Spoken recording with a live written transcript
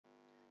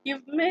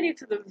You've made it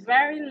to the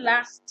very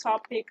last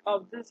topic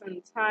of this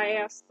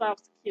entire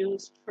soft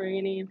skills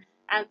training,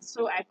 and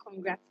so I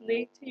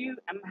congratulate you.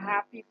 I'm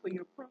happy for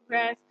your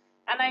progress,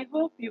 and I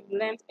hope you've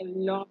learned a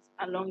lot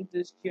along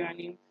this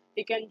journey.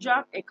 You can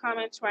drop a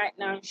comment right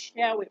now and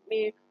share with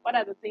me what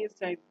are the things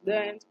that you've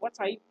learned, what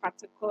are you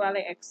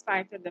particularly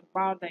excited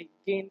about that you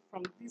gained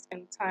from this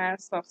entire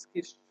soft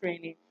skills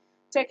training.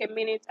 Take a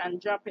minute and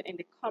drop it in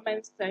the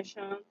comment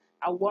section.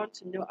 I want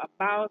to know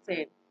about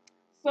it.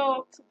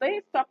 So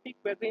today's topic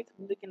we're going to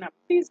be looking at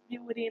peace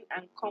building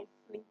and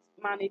conflict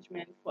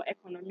management for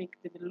economic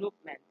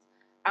development.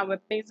 And we're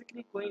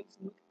basically going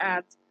to look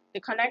at the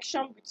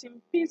connection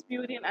between peace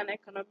building and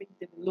economic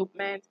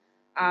development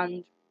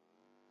and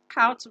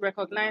how to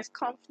recognize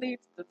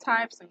conflict, the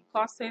types and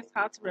causes,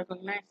 how to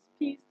recognize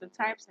peace, the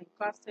types and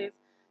causes,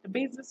 the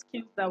basic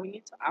skills that we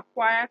need to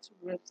acquire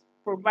to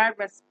provide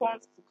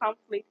response to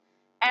conflict,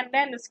 and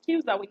then the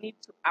skills that we need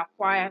to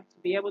acquire to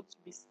be able to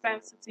be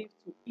sensitive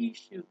to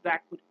issues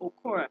that could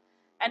occur.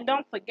 And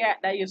don't forget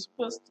that you're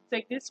supposed to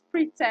take this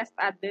pre-test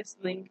at this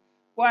link.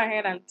 Go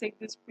ahead and take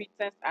this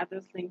pre-test at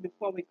this link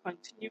before we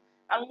continue.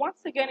 And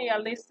once again, you're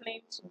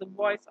listening to the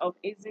voice of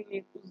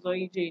Ezinne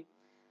Uzoije.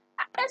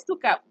 Let's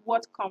look at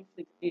what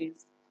conflict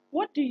is.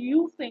 What do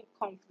you think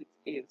conflict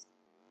is?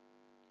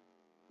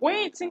 When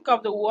you think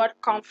of the word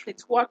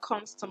conflict, what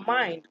comes to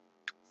mind?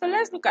 So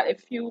let's look at a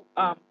few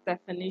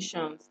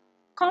definitions.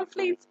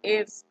 Conflict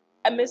is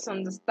a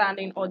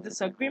misunderstanding or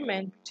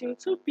disagreement between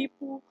two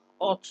people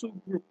or two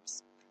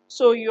groups.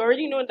 So you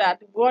already know that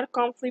the word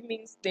conflict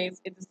means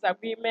there's a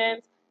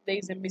disagreement,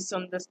 there's a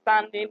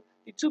misunderstanding.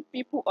 The two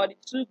people or the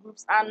two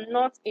groups are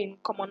not in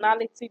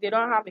commonality, they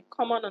don't have a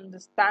common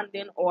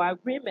understanding or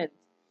agreement.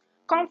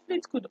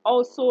 Conflict could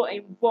also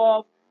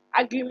involve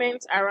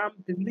arguments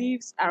around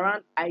beliefs,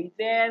 around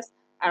ideas,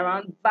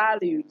 around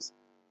values.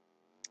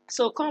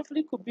 So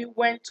conflict could be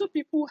when two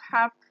people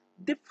have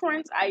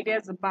different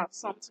ideas about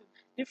something,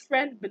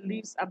 different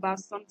beliefs about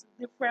something,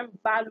 different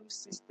value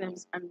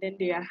systems, and then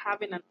they are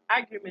having an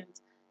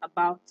argument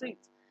about it.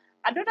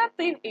 Another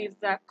thing is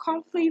that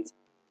conflict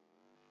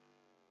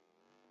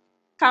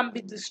can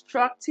be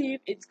destructive,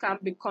 it can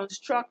be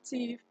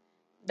constructive.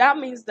 That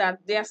means that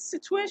there are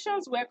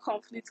situations where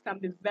conflict can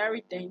be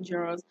very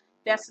dangerous.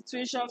 There are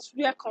situations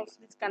where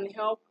conflict can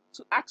help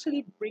to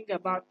actually bring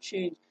about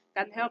change,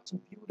 can help to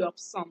build up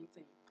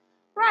something.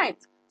 Right.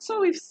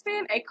 So we've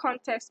seen a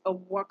context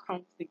of what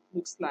conflict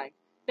looks like.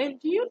 Then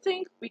do you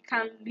think we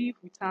can live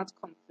without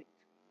conflict?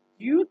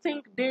 Do you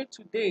think day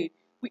to day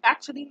we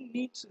actually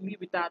need to live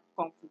without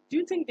conflict? Do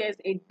you think there's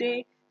a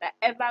day that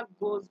ever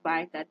goes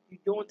by that you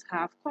don't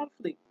have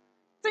conflict?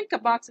 Think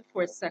about it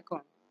for a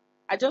second.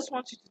 I just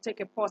want you to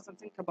take a pause and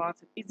think about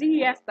it. Is it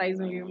yes that is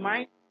on your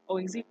mind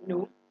or is it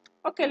no?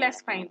 Okay,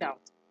 let's find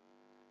out.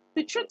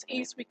 The truth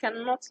is we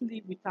cannot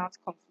live without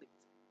conflict.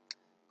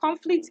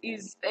 Conflict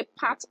is a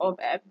part of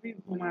every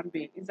human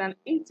being. It's an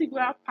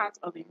integral part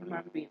of a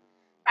human being.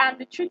 And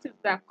the truth is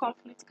that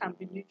conflict can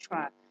be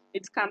neutral.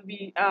 It can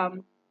be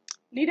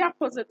neither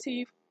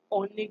positive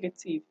or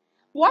negative.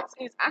 What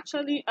is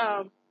actually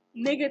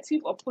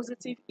negative or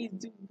positive is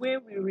the way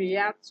we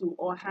react to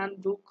or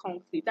handle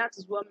conflict. That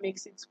is what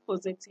makes it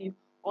positive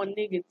or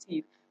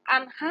negative.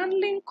 And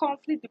handling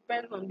conflict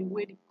depends on the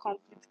way the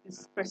conflict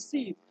is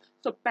perceived.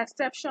 So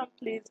perception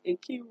plays a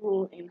key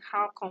role in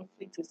how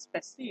conflict is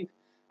perceived.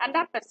 And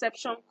that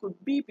perception could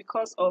be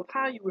because of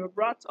how you were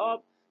brought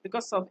up,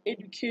 because of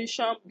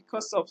education,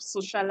 because of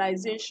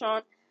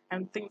socialization,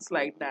 and things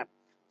like that.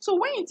 So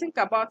when you think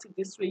about it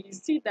this way, you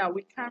see that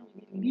we can't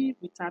really live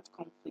without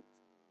conflict.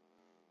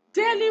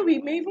 Daily, we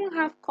may even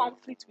have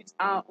conflict with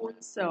our own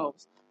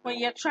selves. When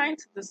you're trying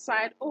to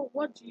decide, oh,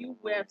 what do you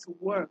wear to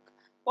work?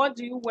 What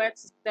do you wear to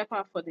step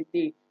out for the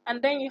day?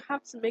 And then you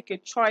have to make a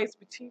choice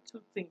between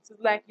two things.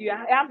 It's like you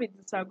have a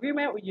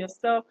disagreement with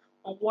yourself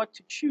on what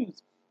to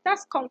choose.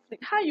 That's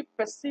conflict. How you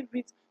perceive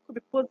it could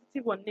be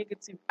positive or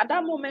negative. At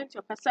that moment,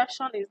 your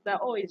perception is that,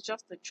 oh, it's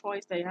just a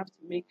choice that you have to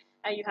make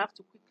and you have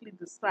to quickly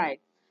decide.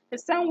 The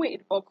same way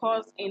it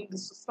occurs in the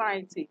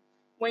society.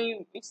 When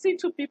you see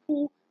two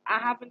people are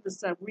having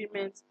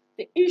disagreements,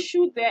 the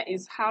issue there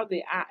is how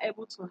they are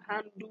able to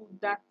handle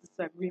that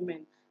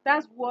disagreement.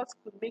 That's what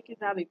could make it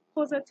have a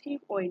positive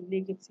or a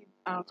negative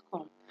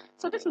outcome.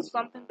 So this is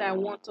something that I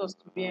want us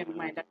to bear in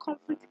mind, that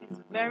conflict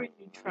is very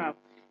neutral.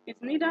 It's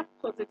neither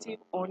positive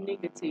or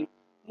negative.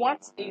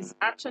 What is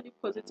actually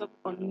positive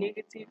or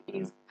negative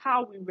is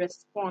how we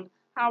respond,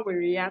 how we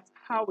react,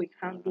 how we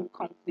handle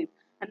conflict.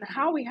 And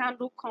how we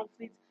handle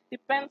conflict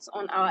depends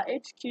on our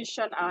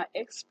education, our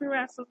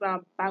experiences,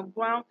 our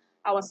background,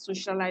 our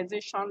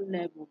socialization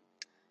level.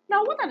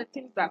 Now, what are the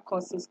things that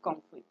causes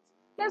conflict?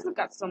 Let's look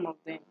at some of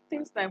them.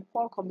 Things like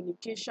poor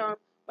communication.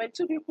 When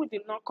two people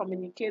did not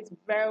communicate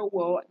very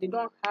well, they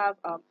don't have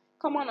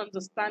common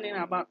understanding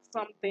about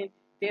something,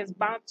 there's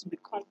bound to be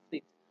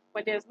conflict.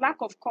 When there's lack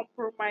of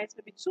compromise,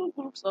 maybe two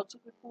groups or two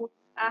people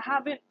are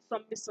having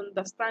some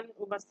misunderstanding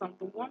over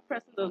something, one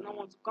person does not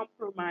want to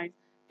compromise,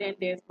 then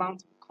there's bound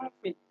to be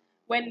conflict.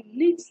 When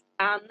needs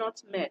are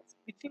not met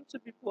between two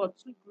people or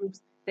two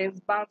groups, there's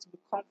bound to be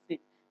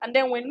conflict. And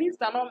then when needs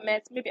are not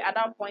met, maybe at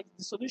that point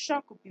the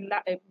solution could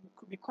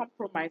be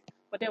compromised.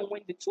 But then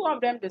when the two of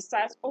them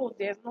decide, oh,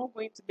 there's not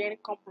going to be any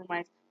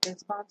compromise,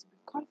 there's bound to be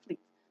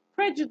conflict.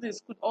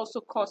 Prejudice could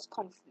also cause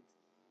conflict.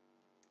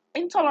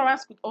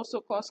 Intolerance could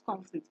also cause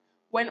conflict.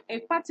 When a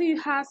party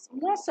has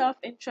more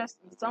self-interest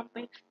in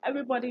something,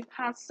 everybody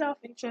has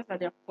self-interest that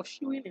they're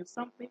pursuing in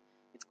something,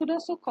 it could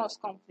also cause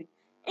conflict.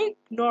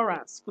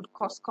 Ignorance could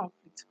cause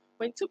conflict.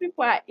 When two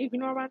people are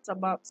ignorant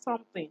about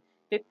something,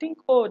 they think,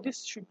 oh,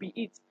 this should be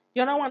it.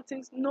 The other one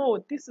thinks,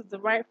 no, this is the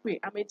right way.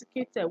 I'm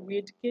educated, we're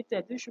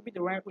educated, this should be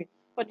the right way.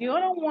 But the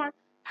other one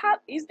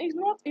is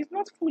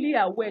not fully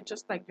aware,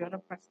 just like the other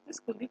person. This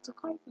could lead to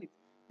conflict.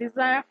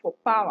 Desire for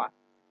power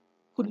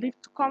could lead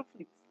to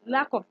conflict.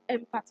 Lack of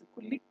empathy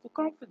could lead to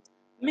conflict.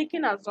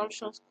 Making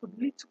assumptions could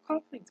lead to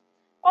conflict.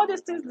 All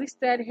these things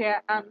listed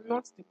here are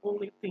not the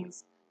only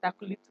things that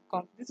could lead to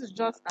conflict. This is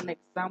just an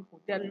example.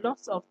 There are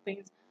lots of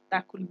things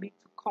that could lead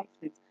to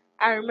conflict.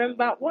 I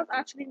remember what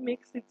actually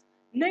makes it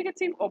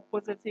negative or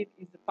positive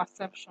is the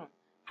perception,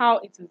 how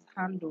it is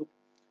handled.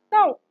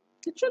 Now,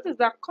 the truth is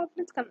that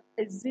conflict can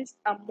exist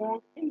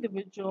among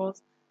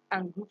individuals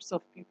and groups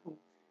of people.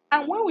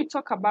 And when we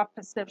talk about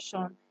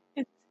perception,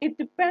 it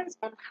depends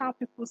on how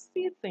people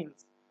see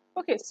things.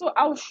 Okay, so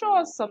I'll show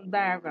us some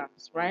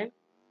diagrams, right?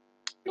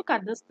 Look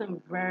at this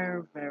thing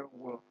very, very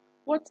well.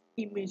 What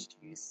image do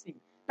you see?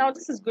 Now,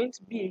 this is going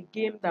to be a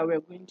game that we're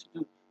going to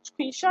do.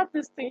 Screenshot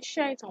this thing,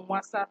 share it on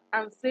WhatsApp,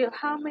 and say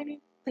how many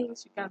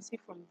things you can see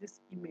from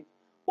this image.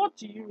 What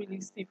do you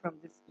really see from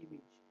this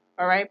image?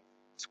 All right.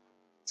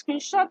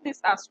 Screenshot this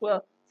as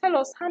well. Tell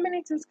us how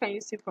many things can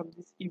you see from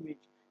this image.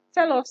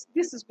 Tell us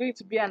this is going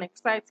to be an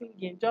exciting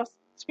game. Just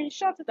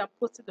screenshot it and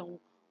post it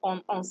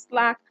on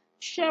Slack.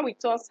 Share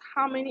with us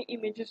how many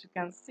images you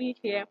can see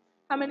here,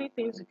 how many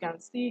things you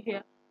can see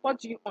here. What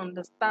do you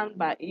understand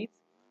by it?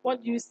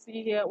 What do you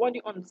see here? What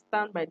do you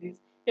understand by this?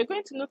 You're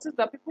going to notice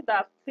that people that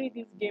have played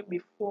this game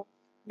before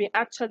may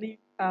actually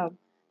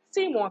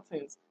see more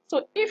things.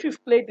 So if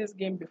you've played this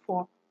game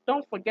before,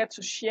 don't forget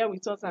to share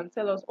with us and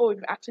tell us, oh,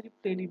 you've actually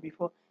played it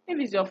before. If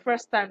it's your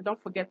first time,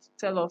 don't forget to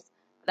tell us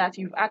that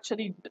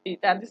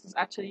this is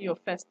actually your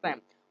first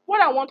time.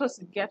 What I want us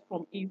to get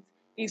from it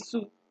is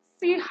to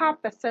see how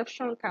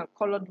perception can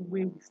color the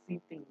way we see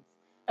things.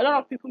 A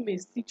lot of people may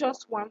see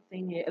just one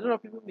thing here. A lot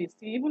of people may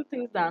see even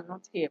things that are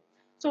not here.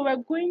 So we're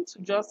going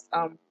to just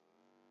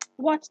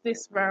watch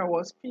this very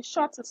well,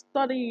 screenshot it,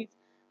 study it,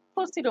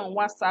 post it on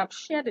WhatsApp,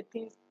 share the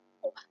things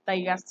that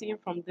you are seeing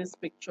from this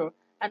picture,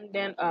 and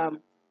then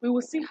we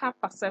will see how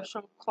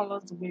perception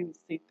colors the way we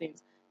see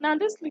things. Now,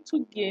 this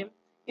little game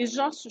is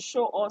just to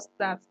show us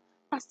that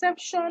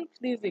perception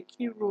plays a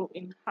key role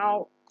in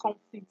how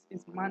conflict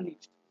is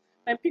managed.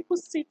 When people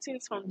see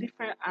things from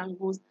different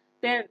angles,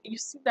 then you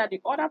see that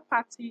the other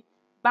party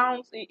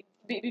bound,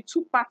 the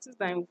two parties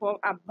that are involved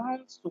are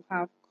bound to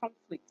have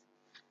conflict.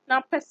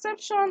 Now,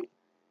 perception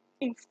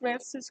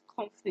influences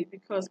conflict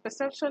because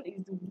perception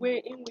is the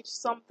way in which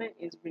something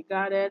is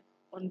regarded,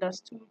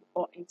 understood,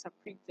 or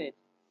interpreted.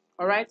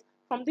 All right.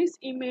 From this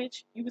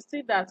image, you will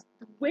see that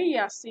the way you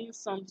are seeing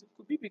something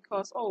could be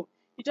because, oh,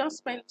 you just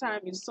spent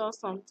time, you saw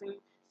something.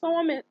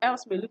 Someone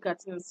else may look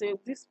at it and say,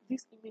 these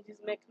images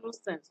make no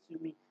sense to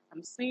me.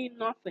 I'm seeing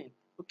nothing.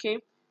 Okay.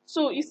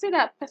 So you see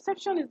that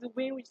perception is the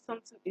way in which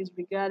something is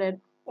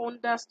regarded,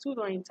 understood,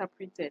 or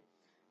interpreted.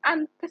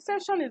 And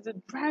perception is the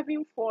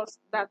driving force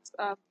that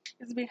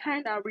is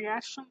behind our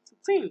reaction to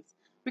things.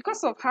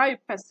 Because of how you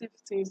perceive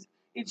things,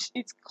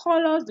 it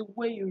colors the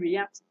way you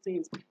react to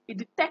things. It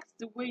detects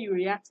the way you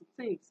react to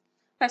things.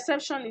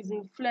 Perception is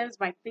influenced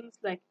by things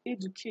like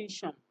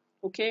education,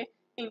 okay,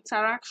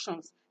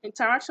 interactions.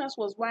 Interactions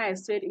was why I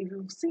said if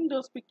you've seen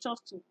those pictures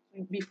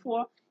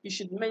before, you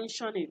should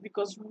mention it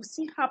because you will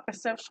see how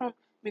perception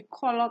may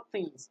color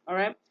things. All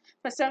right,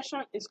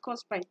 perception is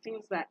caused by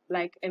things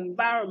like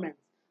environment,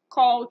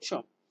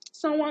 culture.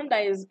 Someone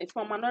that is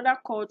from another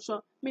culture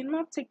may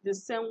not take the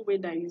same way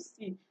that you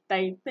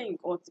think,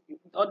 or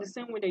the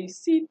same way that you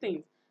see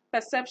things.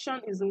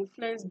 Perception is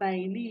influenced by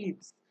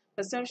needs.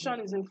 Perception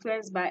is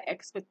influenced by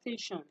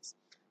expectations.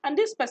 And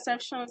these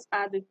perceptions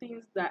are the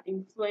things that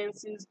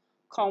influences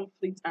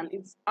conflict and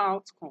its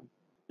outcome.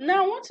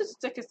 Now I want you to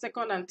take a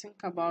second and think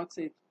about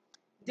it.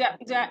 There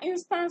are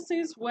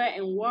instances where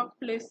in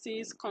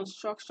workplaces,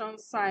 construction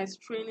sites,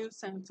 training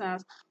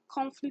centers,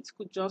 conflict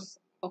could just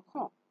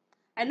occur.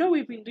 I know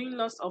we've been doing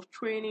lots of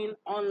training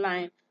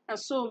online, and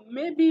so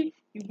maybe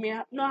you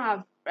may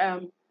not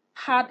have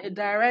had a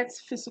direct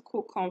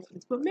physical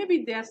conflict, but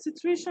maybe there are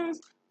situations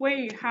where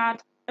you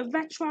had a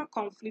virtual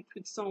conflict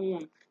with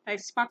someone that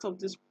is part of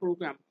this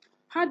program.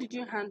 How did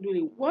you handle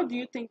it? What do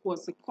you think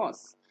was the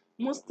cause?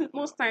 Most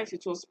times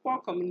it was poor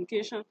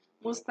communication,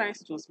 most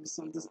times it was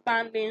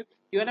misunderstanding.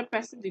 The other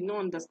person did not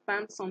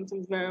understand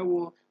something very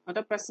well,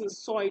 other person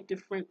saw it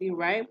differently,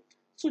 right?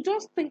 So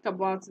just think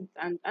about it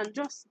and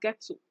just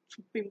get to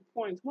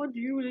pinpoint what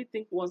do you really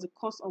think was the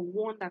cause of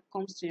one that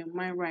comes to your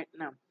mind right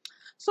now.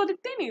 So the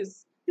thing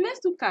is, let's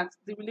look at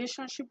the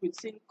relationship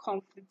between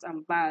conflict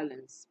and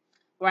violence,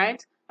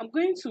 right? I'm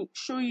going to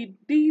show you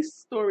these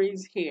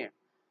stories here.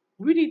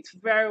 Read it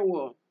very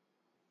well.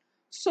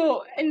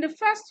 So in the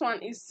first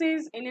one, it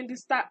says in a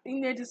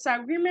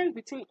disagreement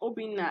between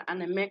Obinna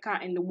and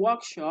Emeka in the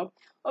workshop,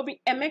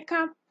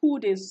 Emeka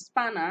pulled a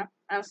spanner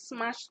and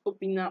smashed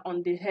Obinna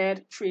on the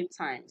head 3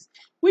 times.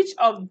 Which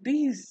of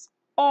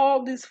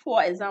all these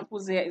 4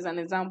 examples here is an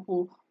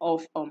example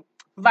of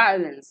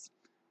violence?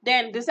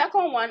 Then the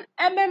second one,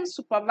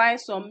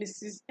 supervisor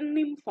Mrs.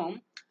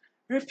 Nimfom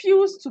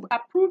refused to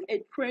approve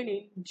a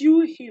training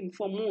due him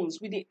for months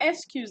with the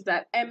excuse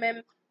that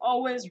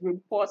always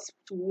reports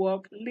to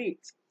work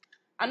late.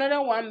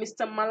 Another one,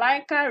 Mr.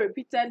 Malaika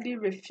repeatedly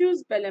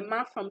refused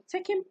Belema from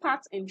taking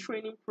part in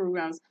training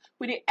programs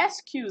with the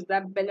excuse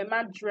that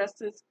Belema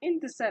dresses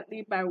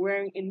indecently by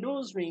wearing a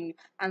nose ring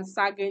and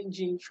sagging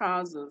jean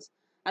trousers.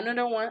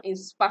 Another one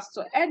is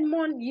Pastor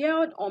Edmond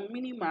yelled on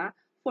Minima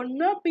for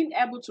not being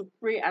able to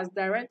pray as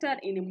directed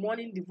in the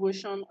morning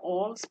devotion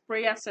or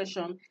prayer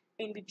session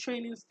in the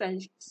training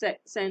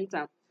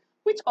center.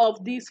 Which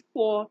of these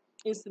 4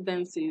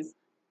 incidences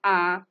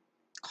are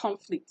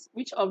conflicts?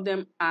 Which of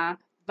them are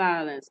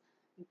violence?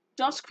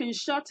 Just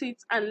screenshot it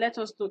and let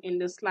us know in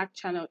the Slack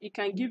channel. You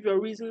can give your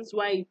reasons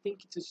why you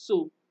think it is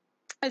so.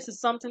 This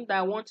is something that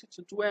I want you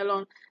to dwell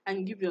on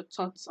and give your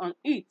thoughts on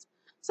it.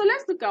 So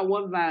let's look at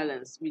what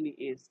violence really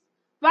is.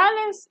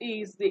 Violence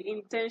is the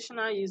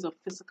intentional use of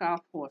physical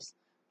force,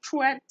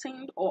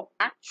 threatened or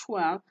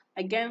actual,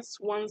 against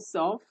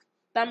oneself.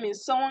 That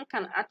means someone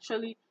can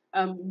actually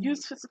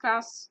use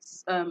physical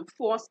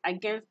force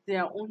against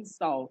their own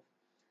self,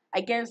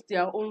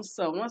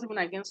 not even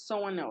against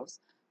someone else.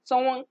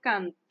 Someone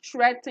can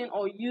threaten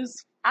or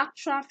use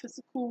actual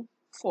physical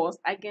force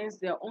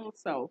against their own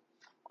self,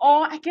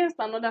 or against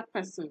another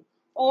person,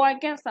 or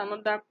against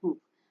another group,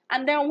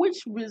 and then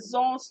which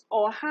results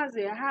or has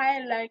a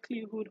high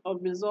likelihood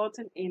of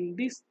resulting in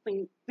these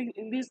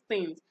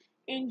things: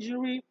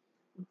 injury,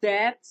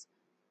 death,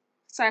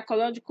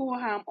 psychological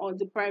harm, or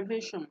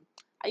deprivation.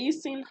 Are you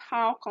seeing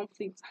how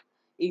conflict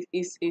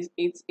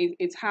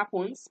it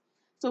happens?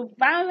 So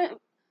violence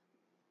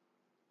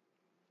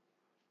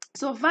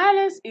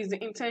is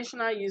the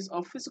intentional use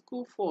of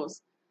physical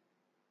force,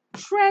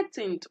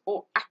 threatened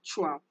or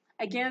actual,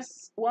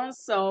 against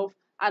oneself,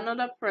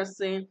 another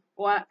person,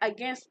 or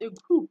against a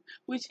group,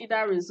 which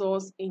either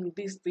results in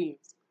these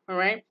things.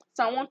 Alright?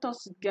 So I want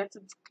us to get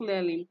it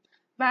clearly.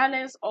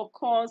 Violence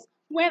occurs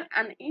when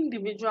an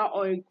individual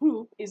or a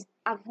group is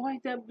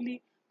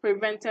avoidably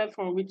prevented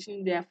from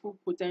reaching their full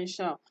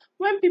potential.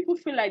 When people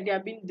feel like they are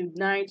being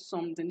denied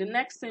something, the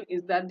next thing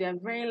is that they are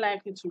very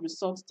likely to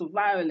resort to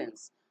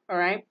violence.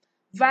 Alright?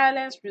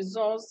 Violence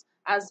results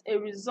as a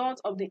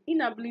result of the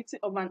inability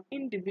of an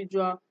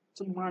individual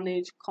to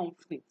manage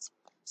conflict.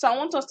 So I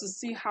want us to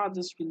see how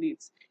this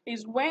relates.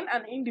 Is when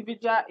an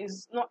individual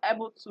is not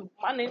able to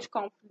manage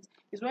conflict,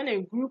 is when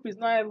a group is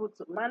not able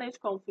to manage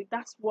conflict,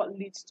 that's what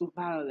leads to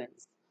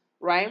violence,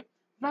 right?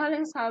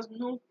 Violence has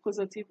no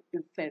positive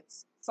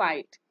effects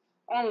side,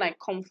 unlike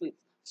conflict.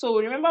 So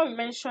remember we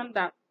mentioned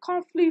that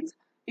conflict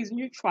is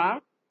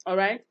neutral, all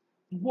right?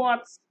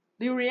 But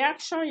the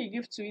reaction you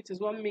give to it is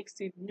what makes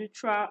it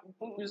neutral,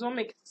 is what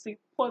makes it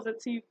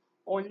positive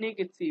or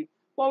negative.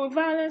 But with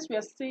violence, we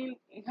are saying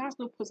it has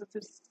no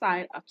positive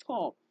side at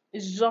all.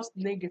 It's just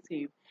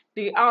negative.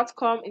 The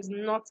outcome is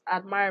not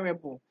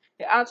admirable.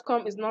 The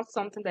outcome is not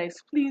something that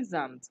is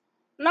pleasant.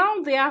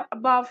 Now, there are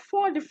about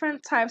 4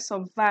 different types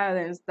of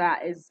violence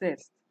that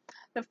exist.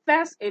 The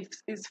first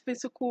is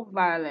physical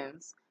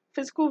violence.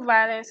 Physical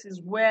violence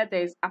is where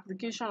there is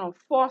application of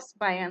force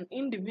by an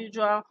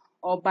individual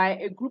or by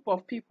a group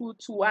of people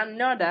to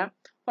another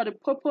for the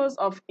purpose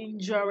of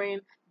injuring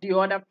the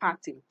other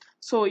party.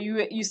 So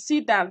you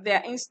see that there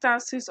are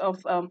instances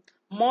of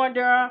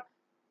murder,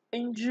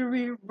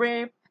 injury,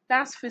 rape.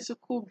 That's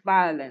physical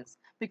violence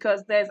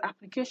because there's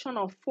application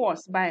of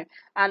force by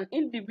an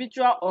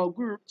individual or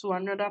group to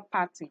another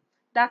party.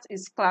 That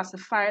is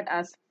classified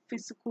as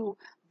physical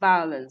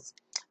violence.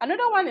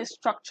 Another one is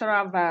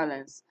structural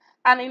violence.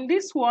 And in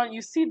this one,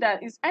 you see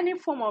that it's any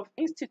form of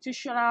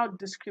institutional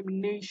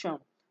discrimination,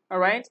 all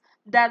right,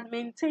 that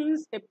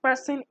maintains a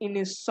person in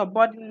a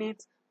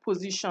subordinate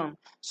position.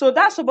 So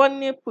that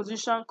subordinate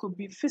position could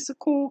be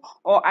physical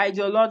or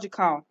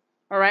ideological,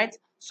 all right.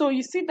 So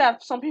you see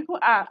that some people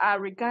are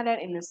regarded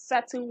in a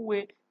certain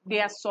way, they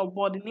are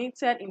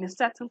subordinated in a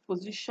certain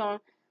position,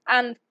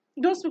 and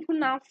those people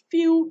now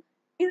feel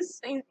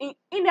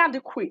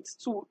inadequate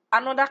to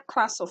another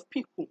class of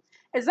people.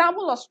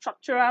 Example of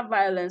structural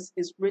violence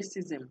is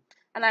racism.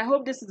 And I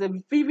hope this is a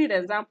vivid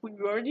example.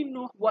 You already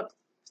know what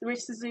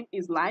racism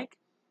is like.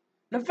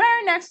 The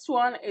very next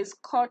one is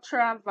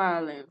cultural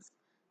violence.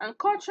 And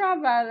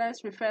cultural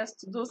violence refers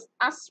to those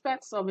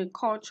aspects of a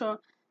culture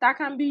that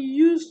can be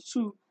used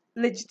to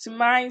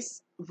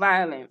legitimize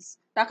violence,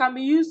 that can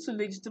be used to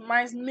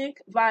make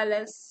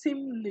violence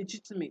seem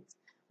legitimate.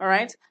 All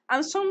right.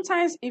 And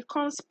sometimes it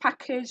comes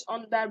packaged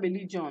under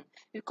religion,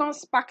 it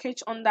comes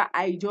packaged under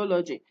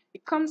ideology,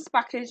 it comes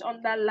packaged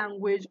under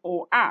language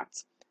or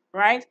art.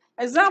 right?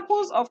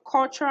 Examples of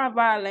cultural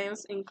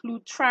violence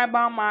include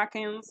tribal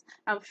markings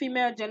and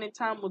female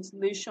genital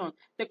mutilation.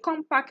 They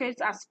come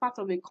packaged as part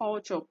of a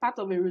culture, part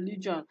of a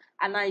religion,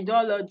 an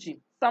ideology,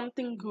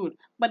 something good.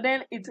 But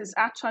then it is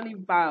actually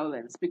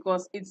violence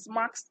because it's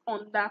marked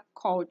under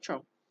culture.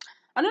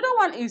 Another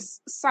one is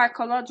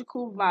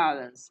psychological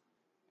violence.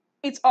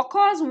 It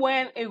occurs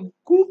when a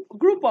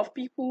group of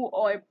people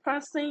or a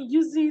person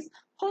uses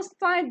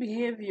hostile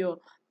behavior,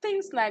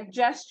 things like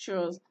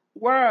gestures,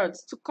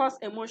 words to cause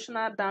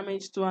emotional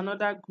damage to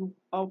another group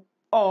of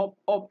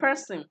or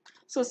person.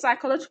 So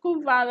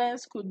psychological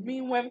violence could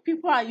mean when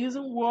people are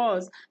using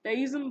words, they're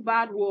using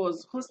bad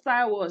words,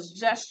 hostile words,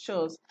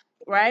 gestures,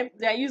 right?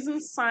 They're using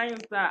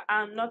signs that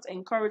are not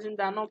encouraging,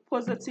 that are not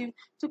positive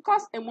to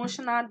cause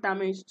emotional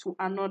damage to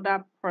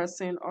another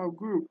person or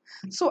group.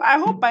 So I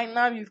hope by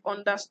now you've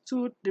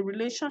understood the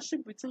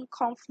relationship between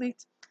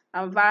conflict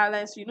and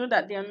violence. You know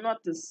that they are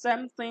not the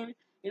same thing.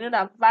 You know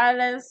that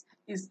violence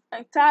is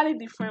entirely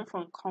different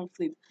from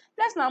conflict.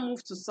 Let's now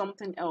move to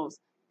something else.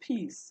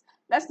 Peace.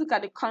 Let's look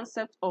at the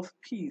concept of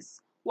peace.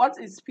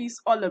 What is peace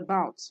all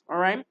about? All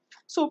right.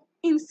 So,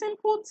 in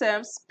simple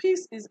terms,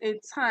 peace is a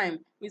time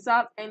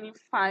without any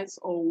fights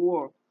or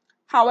war.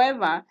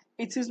 However,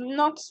 it is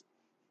not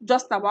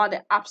just about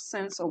the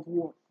absence of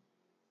war.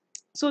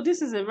 So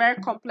this is a very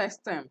complex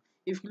term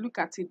if you look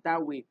at it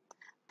that way.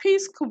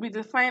 Peace could be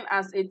defined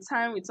as a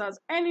time without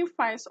any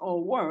fights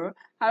or war.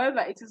 However,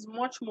 it is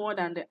much more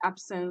than the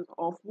absence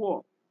of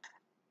war.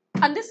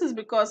 And this is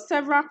because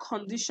several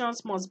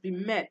conditions must be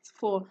met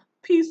for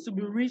peace to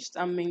be reached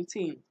and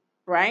maintained,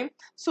 right?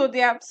 So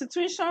there are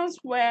situations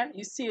where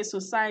you see a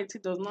society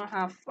does not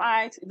have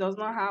fight, it does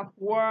not have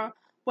war,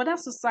 but that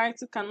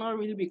society cannot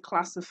really be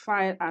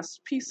classified as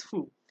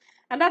peaceful.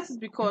 And that is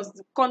because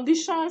the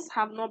conditions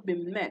have not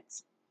been met.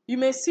 You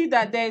may see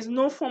that there is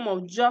no form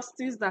of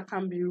justice that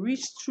can be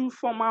reached through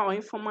formal or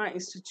informal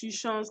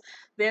institutions.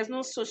 There's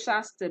no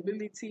social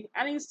stability.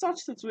 And in such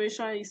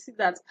situation, you see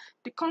that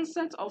the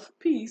concept of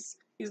peace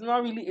is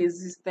not really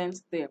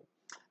existent there.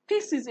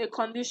 Peace is a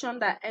condition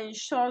that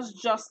ensures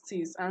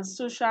justice and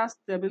social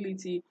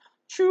stability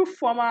through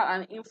formal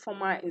and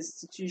informal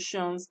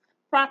institutions,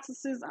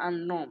 practices,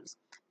 and norms.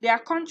 There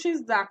are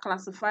countries that are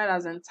classified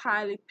as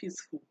entirely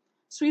peaceful.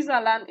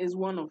 Switzerland is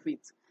one of it.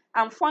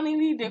 And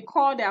funnily, they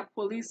call their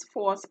police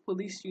force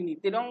police unit.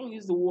 They don't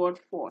use the word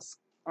force.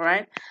 All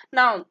right.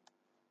 Now,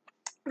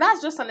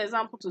 that's just an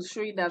example to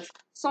show you that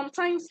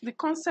sometimes the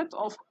concept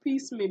of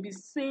peace may be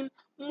seen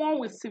more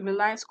with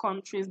civilized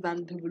countries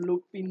than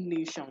developing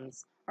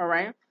nations. All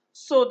right.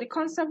 So the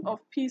concept of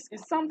peace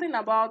is something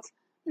about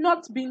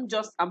not being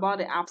just about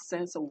the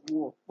absence of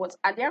war, but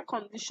are there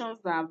conditions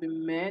that have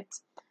been met?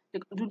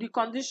 Do the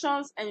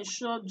conditions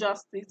ensure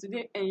justice? Do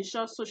they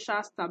ensure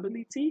social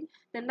stability?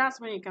 Then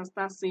that's when you can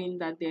start saying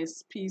that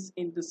there's peace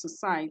in the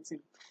society.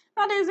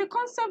 Now, there's a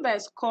concept that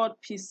is called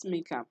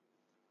peacemaker.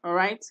 All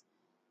right.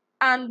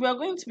 And we're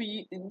going to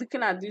be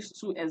looking at these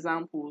two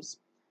examples.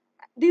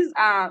 These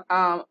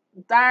are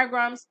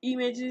diagrams,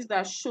 images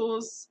that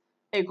shows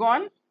a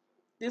gun.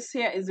 This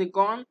here is a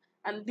gun,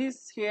 and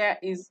this here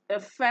is a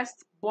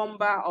first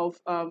bomber of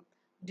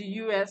the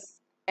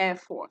U.S. Air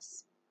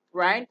Force,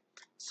 right?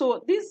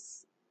 So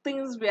these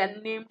things were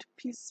named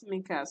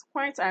peacemakers.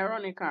 Quite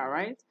ironical,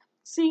 right?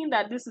 Seeing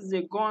that this is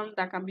a gun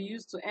that can be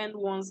used to end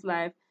one's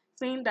life,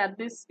 saying that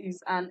this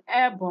is an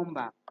air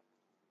bomber,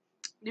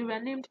 they were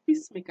named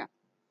peacemaker.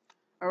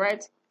 All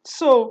right.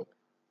 So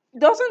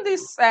doesn't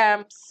this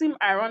seem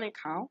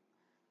ironical?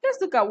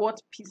 Let's look at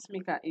what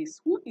peacemaker is.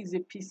 Who is a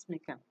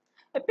peacemaker?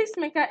 A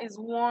peacemaker is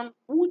one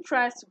who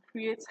tries to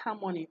create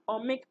harmony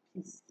or make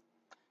peace.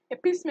 A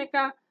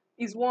peacemaker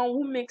is one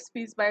who makes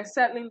peace by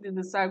settling the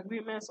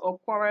disagreements or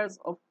quarrels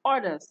of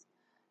others.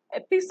 A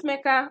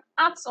peacemaker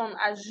acts on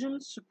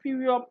assumed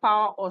superior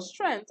power or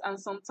strength and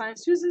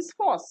sometimes uses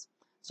force.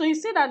 So you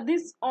see that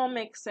this all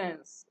makes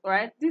sense,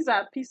 right? These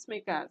are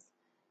peacemakers.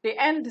 They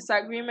end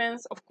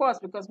disagreements, of course,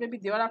 because maybe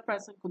the other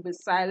person could be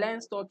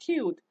silenced or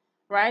killed,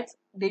 right?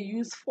 They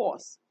use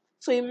force.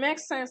 So it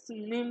makes sense to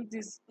name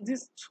these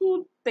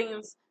two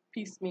things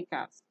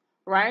peacemakers,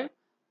 right?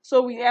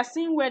 So we are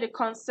seeing where the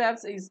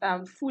concept is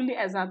fully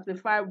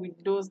exemplified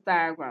with those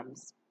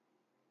diagrams.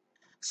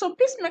 So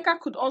peacemaker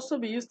could also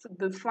be used to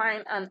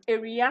define a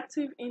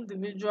reactive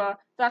individual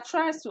that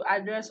tries to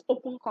address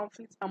open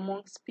conflict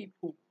amongst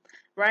people,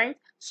 right?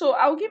 So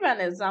I'll give an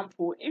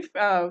example. If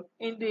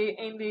in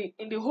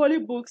the holy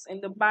books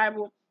in the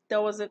Bible,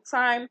 there was a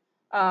time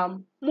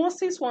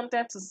Moses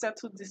wanted to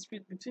settle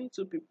dispute between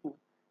two people,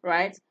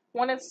 right?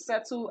 Wanted to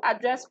settle,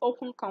 address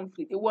open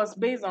conflict. It was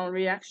based on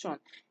reaction,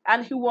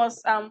 and he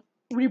was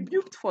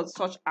rebuked for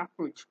such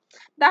approach.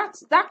 That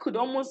could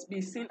almost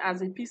be seen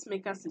as a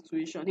peacemaker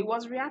situation. He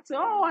was reacting,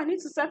 oh, I need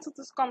to settle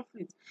this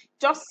conflict.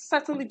 Just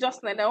certainly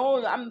just like that.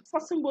 Oh, I'm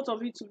forcing both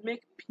of you to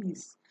make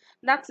peace.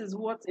 That is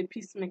what a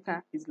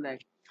peacemaker is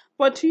like.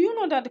 But do you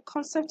know that the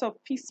concept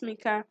of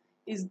peacemaker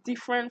is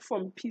different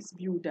from peace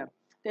builder?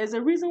 There's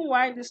a reason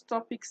why this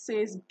topic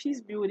says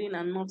peace building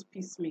and not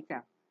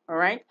peacemaker. All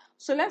right.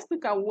 So let's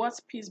look at what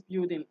peace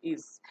building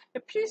is.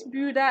 A peace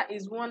builder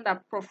is one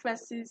that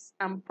professes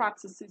and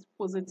practices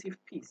positive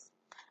peace.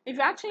 If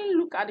you actually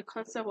look at the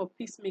concept of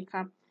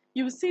peacemaker,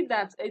 you will see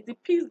that the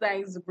peace that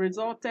is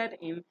resulted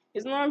in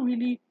is not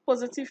really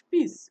positive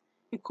peace.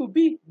 It could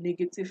be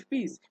negative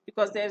peace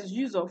because there's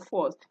use of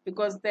force,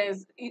 because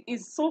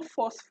it's so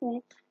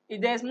forceful.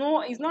 It's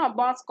not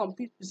about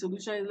complete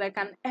resolution. It's like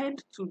an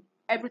end to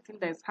everything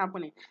that is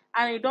happening,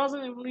 and it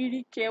doesn't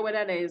really care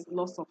whether there is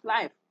loss of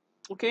life.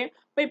 Okay,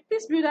 but a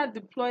peace builder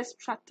deploys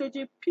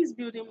strategic peace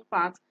building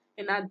paths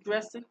in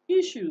addressing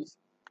issues.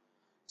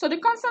 So the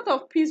concept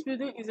of peace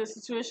building is a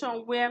situation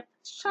where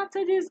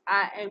strategies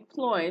are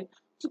employed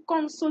to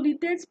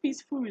consolidate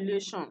peaceful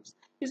relations.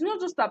 It's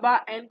not just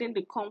about ending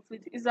the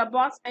conflict, it's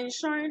about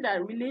ensuring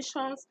that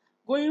relations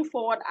going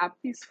forward are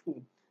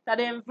peaceful, that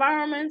the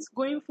environment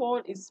going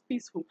forward is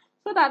peaceful,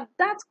 so that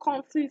that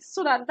conflict,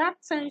 so that that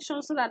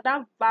tension, so that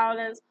that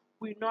violence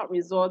will not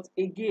result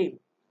again.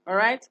 All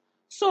right?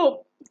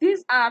 So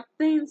these are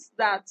things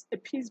that a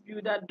peace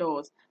builder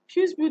does.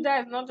 Peace builder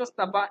is not just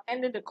about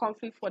ending the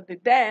conflict for the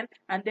then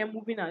and then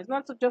moving on. It's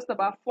not just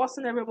about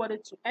forcing everybody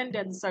to end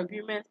their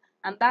disagreement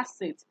and that's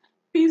it.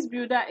 Peace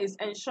builder is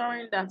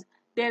ensuring that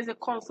there's a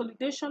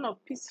consolidation of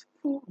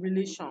peaceful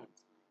relations.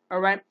 All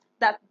right,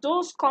 that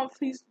those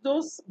conflicts,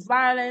 those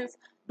violence,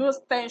 those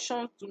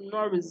tensions do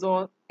not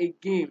result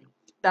again.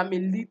 That may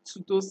lead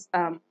to those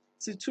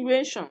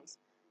situations.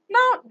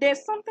 Now,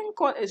 there's something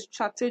called a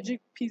strategic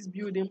peace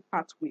building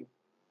pathway.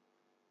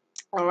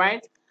 All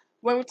right.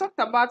 When we talked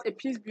about a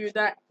peace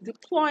builder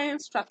deploying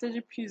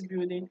strategic peace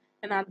building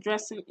and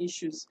addressing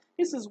issues,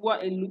 this is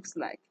what it looks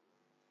like.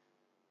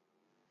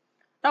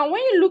 Now,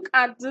 when you look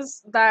at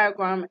this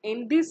diagram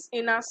in this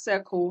inner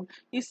circle,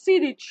 you see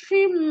the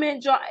three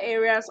major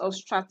areas of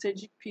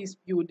strategic peace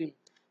building.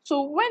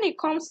 So when it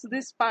comes to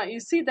this part, you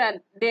see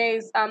that there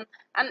is an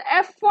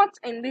effort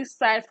in this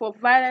side for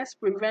violence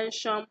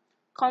prevention,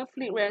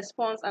 conflict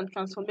response, and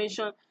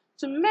transformation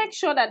to make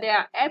sure that there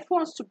are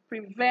efforts to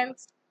prevent,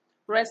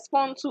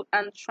 respond to,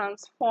 and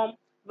transform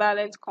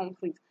violent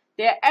conflict.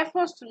 There are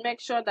efforts to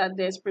make sure that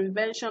there's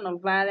prevention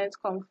of violent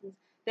conflict.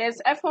 There's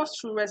efforts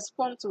to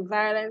respond to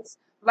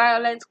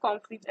violent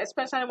conflict,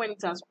 especially when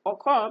it has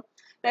occurred.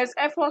 There's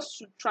efforts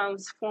to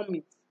transform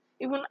it,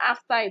 even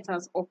after it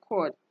has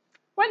occurred.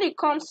 When it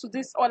comes to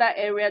this other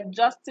area,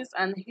 justice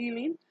and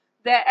healing,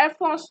 there are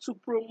efforts to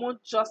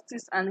promote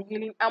justice and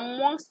healing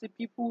amongst the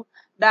people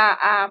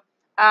that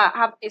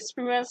have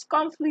experienced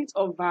conflict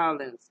or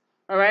violence.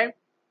 All right.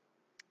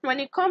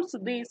 When it comes to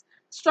this,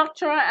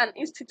 structural and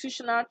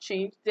institutional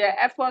change, there are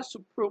efforts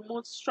to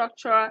promote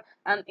structural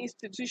and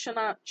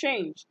institutional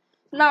change.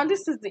 Now,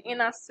 this is the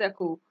inner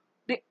circle.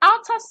 The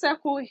outer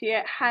circle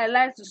here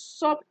highlights the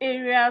sub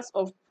areas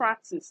of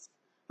practice.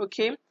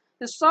 Okay,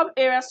 the sub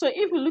areas. So,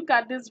 if you look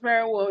at this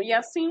very well,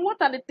 you're seeing what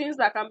are the things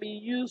that can be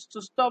used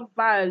to stop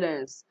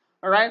violence.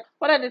 All right,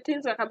 what are the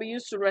things that can be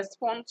used to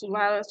respond to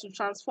violence, to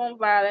transform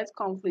violent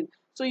conflict?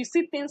 So, you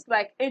see things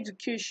like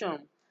education.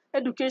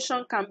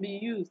 Education can be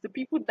used. The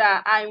people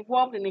that are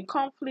involved in a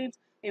conflict,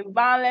 in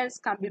violence,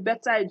 can be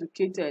better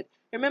educated.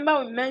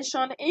 Remember, we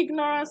mentioned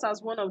ignorance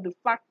as one of the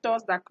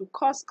factors that could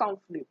cause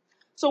conflict.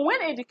 So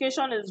when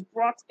education is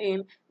brought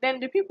in,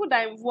 then the people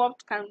that are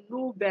involved can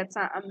know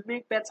better and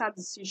make better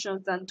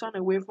decisions than turn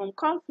away from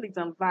conflict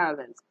and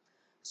violence.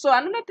 So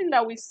another thing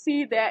that we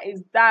see there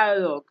is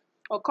dialogue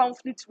or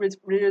conflict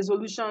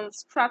resolution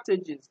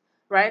strategies,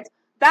 right?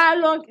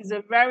 Dialogue is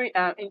a very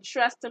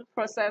interesting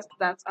process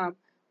that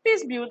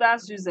peace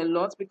builders use a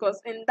lot,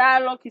 because in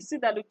dialogue you see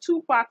that the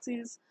two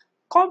parties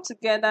come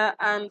together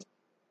and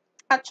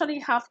actually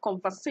have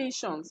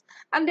conversations,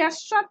 and there are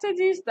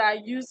strategies that are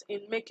used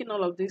in making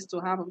all of this to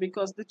happen,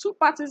 because the two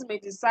parties may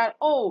decide,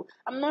 oh,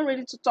 I'm not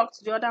ready to talk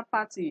to the other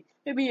party,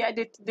 maybe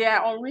they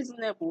are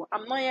unreasonable,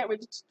 I'm not yet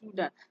ready to do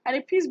that, and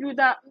a peace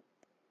builder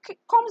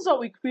comes up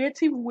with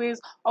creative ways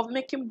of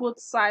making both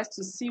sides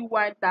to see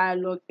why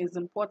dialogue is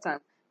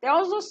important. There are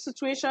also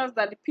situations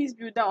that the peace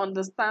builder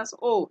understands,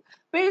 oh,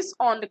 based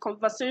on the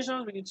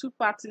conversations with the two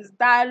parties,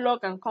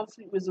 dialogue and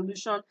conflict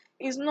resolution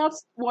is not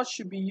what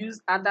should be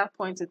used at that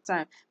point in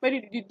time. But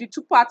the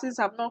two parties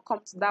have not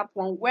come to that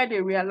point where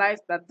they realize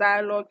that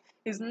dialogue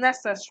is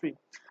necessary.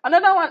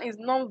 Another one is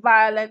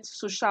non-violent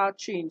social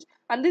change,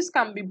 and this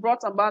can be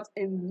brought about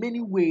in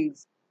many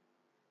ways.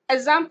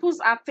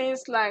 Examples are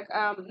things like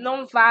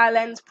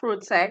non-violent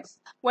protests,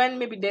 when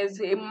maybe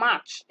there's a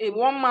march, a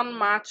one-man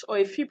march or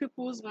a few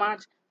people's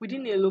march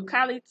within a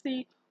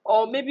locality,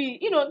 or maybe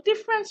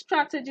different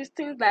strategies,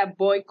 things like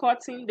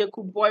boycotting. They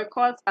could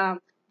boycott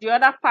the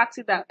other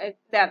party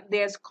that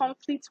there's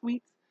conflict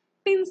with,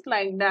 things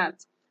like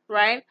that,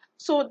 right?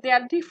 So there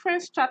are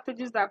different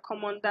strategies that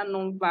come under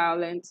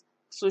non-violent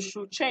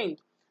social change.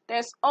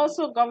 There's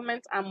also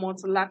government and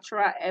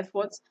multilateral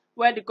efforts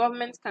where the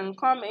government can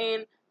come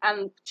in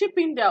and chip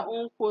in their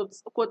own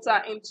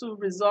quota into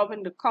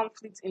resolving the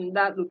conflict in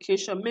that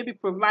location, maybe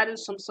providing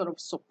some sort of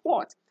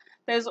support.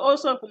 There's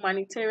also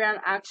humanitarian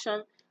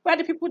action where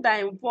the people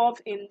that are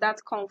involved in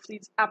that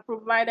conflict are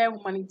provided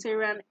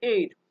humanitarian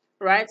aid.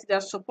 right?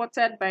 They're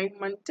supported by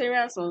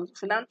humanitarians or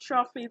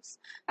philanthropists,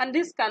 and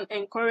this can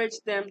encourage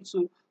them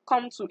to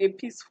come to a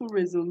peaceful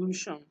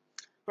resolution,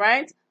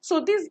 right?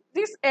 So this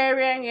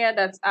area here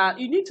that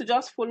you need to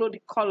just follow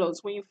the colors.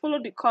 When you follow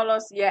the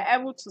colors, you're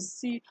able to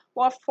see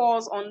what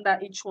falls under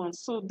each one.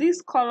 So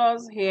these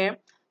colors here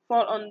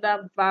fall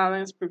under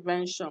violence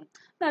prevention.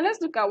 Now let's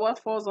look at what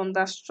falls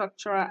under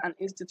structural and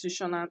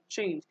institutional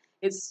change.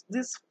 It's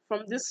this,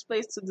 from this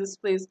place to this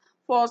place,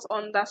 falls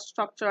under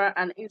structural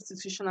and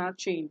institutional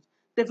change.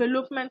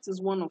 Development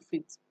is one of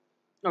it.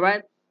 All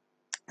right.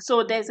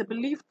 So there's a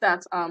belief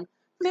that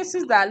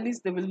places that are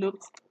least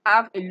developed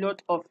have a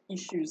lot of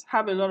issues,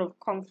 have a lot of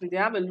conflict, they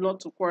have a lot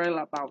to quarrel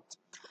about.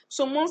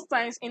 So most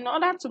times, in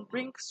order to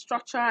bring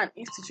structural and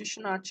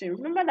institutional change,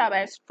 remember that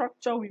by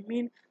structure we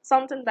mean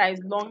something that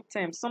is long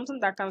term, something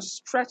that can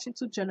stretch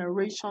into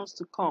generations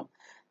to come.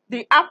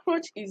 The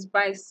approach is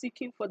by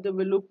seeking for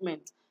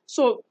development.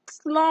 So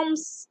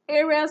slums,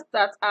 areas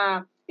that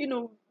are,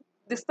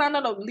 the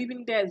standard of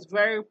living there is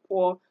very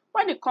poor,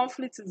 when the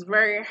conflict is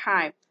very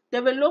high,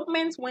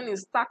 development when it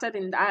started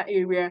in that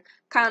area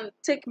can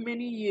take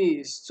many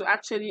years to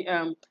actually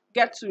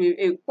get to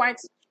a quite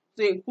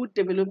to a good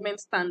development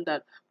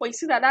standard. But you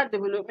see that that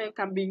development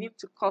can begin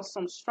to cause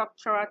some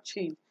structural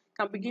change,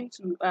 can begin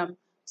to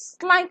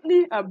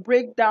slightly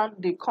break down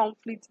the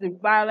conflict, the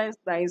violence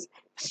that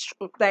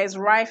is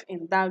rife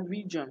in that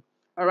region.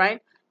 All right.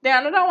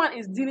 Then another one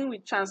is dealing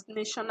with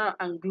transnational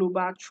and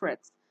global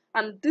threats,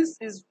 and this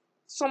is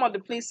some of the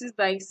places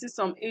that you see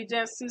some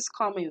agencies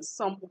coming,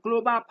 some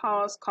global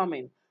powers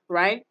coming,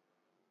 right?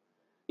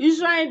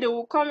 Usually they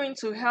will come in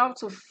to help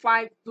to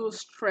fight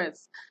those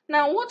threats.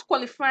 Now, what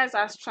qualifies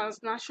as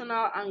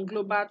transnational and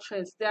global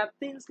threats? There are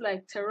things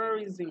like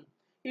terrorism,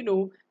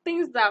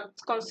 things that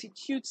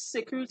constitute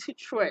security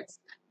threats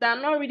that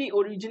are not really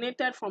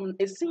originated from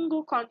a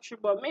single country,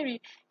 but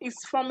maybe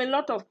it's from a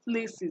lot of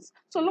places.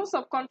 So lots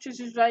of countries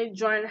usually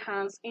join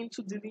hands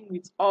into dealing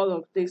with all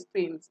of these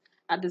things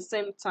at the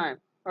same time.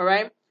 All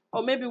right.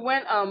 Or maybe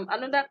when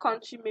another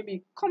country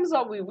maybe comes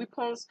up with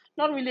weapons,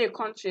 not really a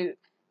country,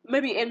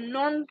 maybe a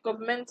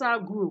non-governmental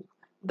group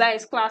that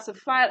is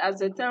classified as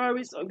a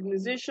terrorist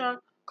organization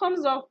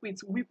comes up with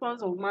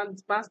weapons of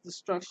mass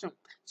destruction.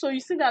 So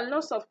you see that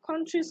lots of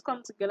countries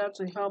come together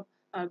to help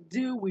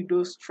deal with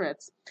those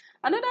threats.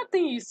 Another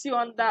thing you see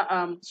under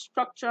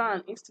structural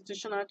and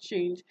institutional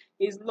change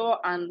is law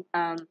and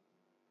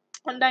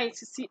under it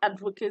you see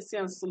advocacy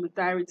and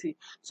solidarity.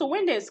 So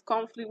when there's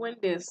conflict, when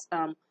there's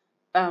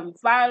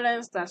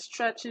violence that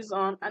stretches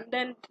on, and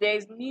then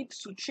there's need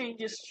to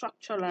change it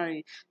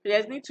structurally,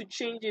 there's need to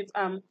change it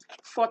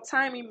for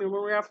time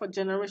immemorial, for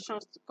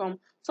generations to come.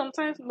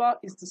 Sometimes law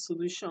is the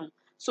solution.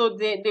 So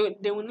they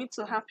will need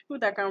to have people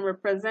that can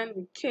represent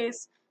the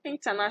case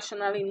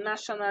internationally,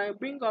 nationally,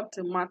 bring up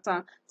the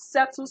matter,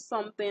 settle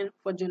something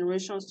for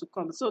generations to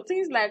come. So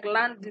things like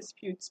land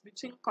disputes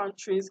between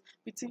countries,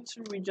 between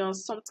two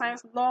regions,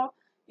 sometimes law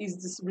is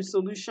the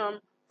resolution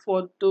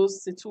for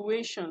those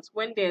situations,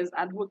 when there's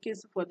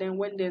advocacy for them,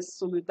 when there's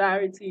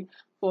solidarity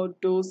for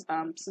those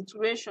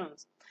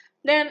situations.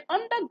 Then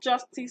under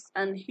justice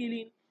and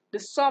healing, the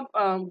sub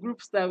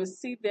groups that we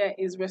see there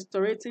is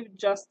restorative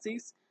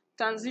justice,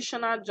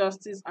 transitional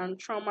justice, and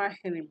trauma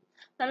healing.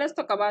 Now let's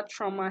talk about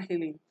trauma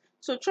healing.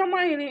 So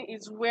trauma healing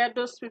is where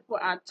those people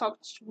are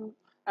talked through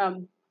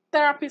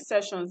therapy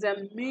sessions.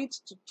 They're made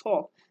to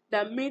talk.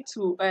 They're made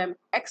to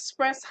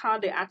express how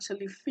they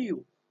actually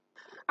feel.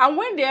 And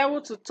when they're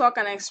able to talk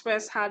and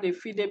express how they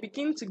feel, they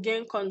begin to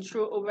gain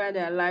control over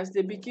their lives.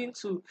 They begin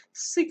to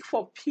seek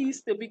for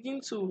peace. They begin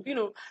to,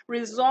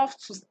 resolve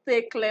to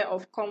stay clear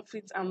of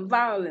conflict and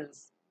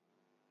violence.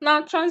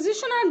 Now,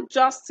 transitional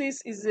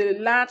justice is a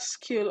large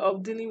scale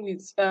of dealing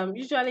with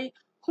usually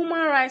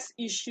human rights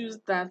issues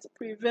that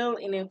prevail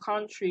in a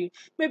country.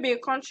 Maybe a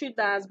country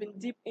that has been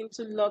deep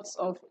into lots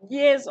of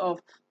years of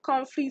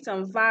conflict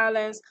and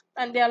violence,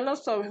 and there are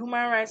lots of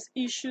human rights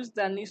issues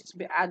that needs to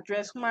be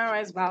addressed, human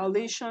rights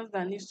violations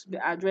that needs to be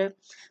addressed.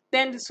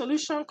 Then the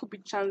solution could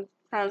be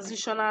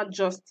transitional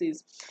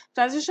justice.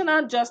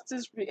 Transitional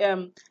justice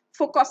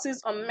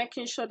focuses on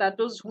making sure that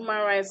those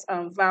human rights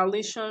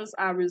violations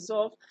are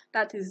resolved,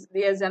 that is,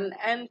 there's an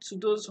end to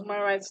those human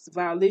rights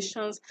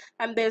violations,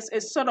 and there's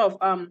a sort of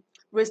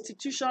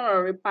restitution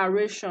or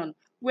reparation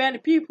where the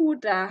people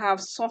that have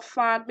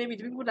suffered, maybe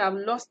the people that have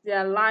lost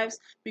their lives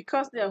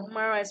because their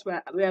human rights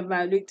were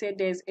violated,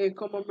 there's a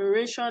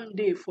commemoration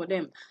day for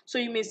them. So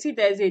you may see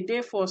there's a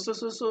day for so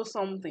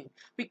something,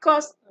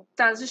 because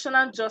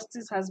transitional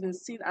justice has been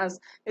seen as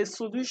a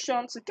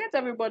solution to get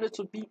everybody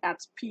to be at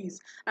peace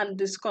and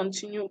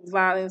discontinue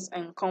violence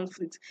and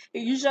conflict. It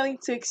usually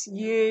takes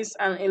years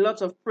and a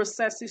lot of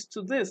processes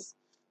to this.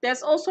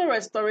 There's also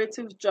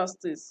restorative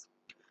justice.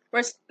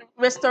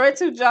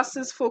 Restorative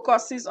justice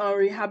focuses on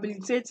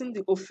rehabilitating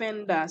the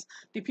offenders,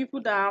 the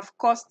people that have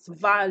caused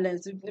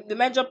violence, the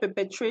major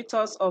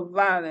perpetrators of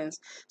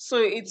violence.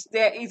 So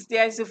there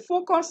is a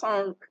focus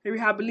on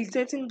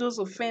rehabilitating those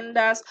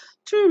offenders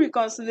through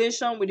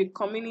reconciliation with the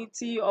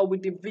community or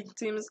with the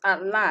victims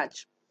at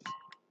large.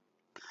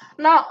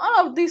 Now,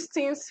 all of these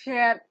things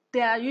here,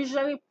 they are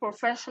usually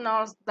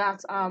professionals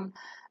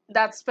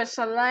that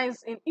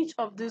specialize in each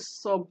of these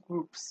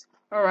subgroups.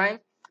 All right.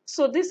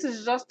 So this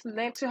is just to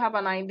let you have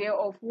an idea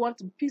of what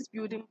the peace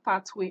building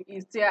pathway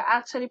is. They are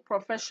actually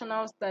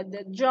professionals that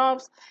their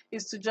jobs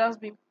is to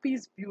just be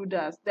peace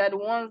builders. They're the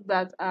ones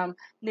that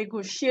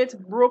negotiate,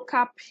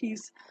 broker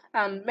peace,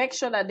 and make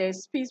sure that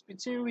there's peace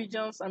between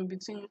regions and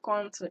between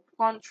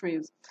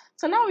countries.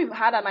 So now we've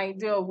had an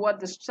idea of what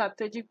the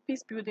strategic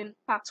peace building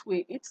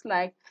pathway it's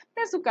like.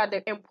 Let's look at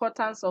the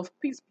importance of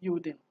peace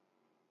building.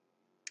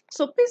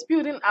 So peace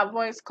building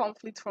avoids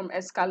conflict from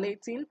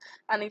escalating,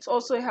 and it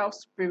also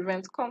helps to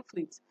prevent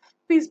conflict.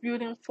 Peace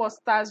building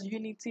fosters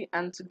unity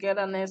and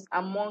togetherness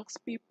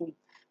amongst people.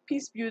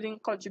 Peace building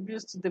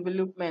contributes to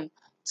development.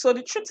 So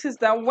the truth is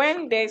that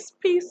when there's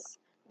peace,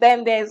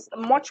 then there's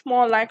much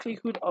more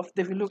likelihood of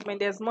development.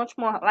 There's much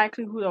more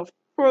likelihood of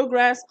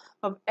progress,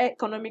 of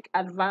economic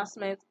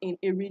advancement in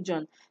a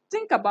region.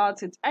 Think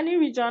about it. Any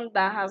region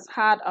that has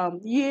had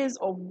years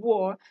of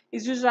war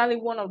is usually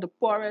one of the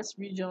poorest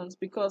regions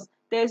because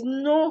there's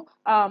no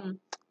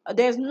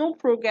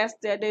progress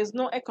there, there's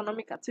no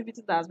economic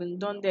activity that has been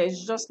done there,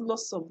 it's just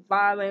lots of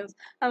violence,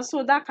 and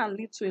so that can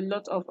lead to a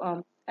lot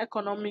of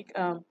economic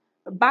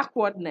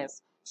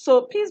backwardness.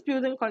 So peace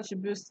building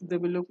contributes to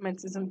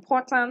development, is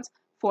important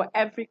for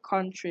every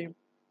country.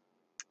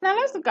 Now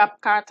let's look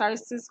at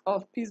characteristics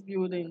of peace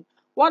building.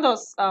 What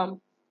does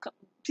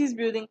peace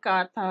building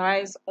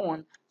characterize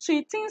on? So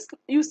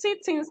you see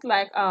things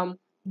like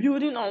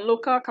building on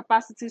local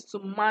capacities to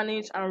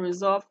manage and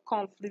resolve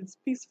conflicts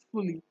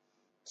peacefully.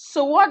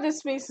 So what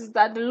this means is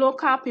that the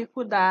local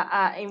people that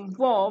are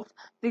involved,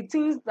 the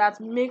things that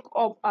make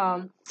up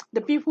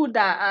the people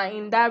that are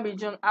in that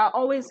region are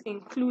always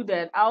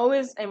included, are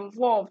always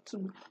involved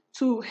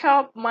to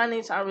help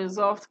manage and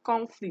resolve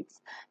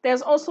conflicts.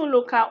 There's also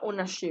local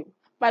ownership.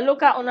 By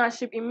local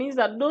ownership, it means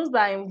that those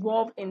that are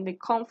involved in the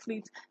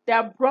conflict, they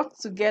are brought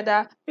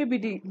together. Maybe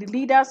the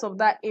leaders of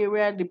that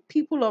area, the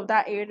people of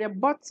that area,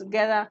 brought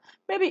together.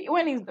 Maybe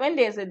when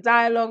there's a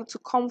dialogue to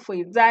come for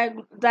a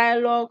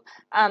dialogue,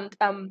 and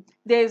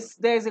there's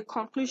a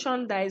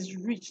conclusion that is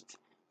reached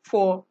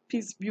for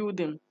peace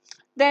building.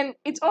 Then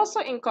it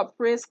also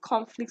incorporates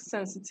conflict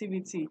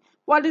sensitivity.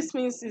 What this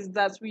means is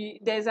that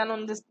there's an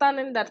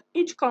understanding that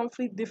each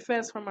conflict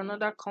differs from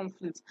another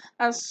conflict,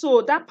 and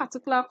so that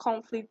particular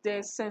conflict,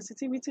 there's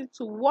sensitivity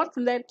to what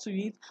led to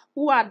it,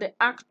 who are the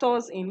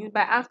actors in it.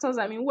 By actors,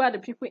 I mean who are the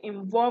people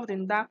involved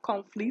in that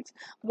conflict.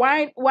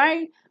 Why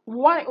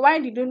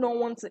did they not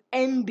want to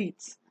end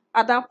it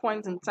at that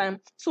point in time?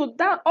 So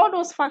that all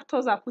those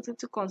factors are put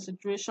into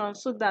consideration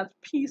so that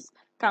peace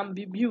can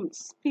be built,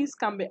 peace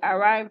can be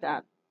arrived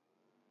at.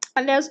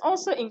 And there's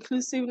also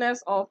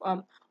inclusiveness of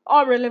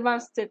all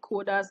relevant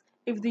stakeholders.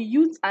 If the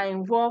youth are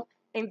involved,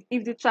 and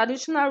if the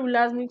traditional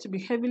rulers need to be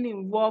heavily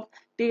involved,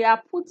 they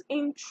are put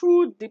in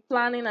through the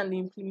planning and the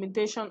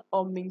implementation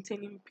of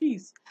maintaining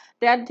peace.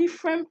 There are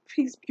different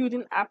peace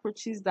building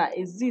approaches that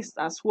exist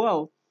as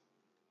well.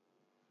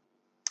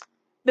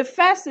 The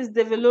first is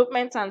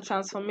development and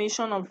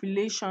transformation of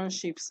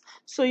relationships.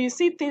 So you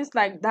see things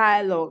like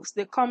dialogues,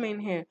 they come in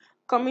here.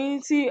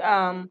 Community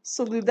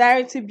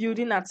solidarity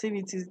building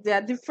activities. There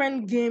are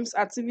different games,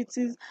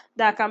 activities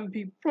that can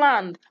be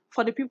planned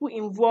for the people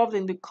involved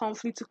in the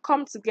conflict to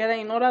come together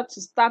in order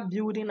to start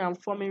building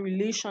and forming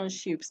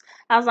relationships.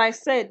 As I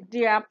said,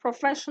 there are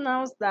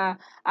professionals that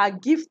are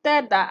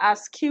gifted, that are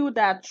skilled,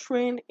 that are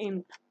trained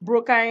in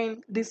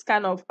brokering this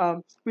kind of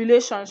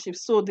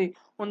relationships. So they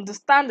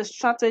understand the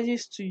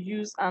strategies to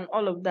use and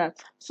all of that.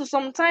 So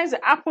sometimes the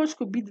approach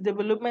could be the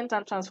development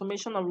and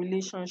transformation of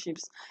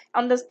relationships,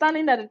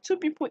 understanding that the two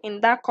people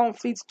in that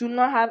conflict do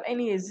not have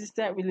any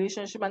existent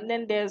relationship, and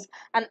then there's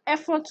an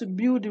effort to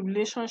build the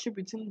relationship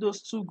between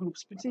those two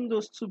groups, between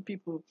those two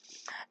people.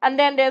 And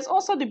then there's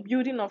also the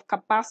building of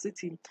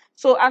capacity.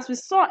 So as we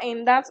saw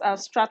in that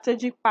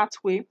strategic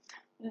pathway,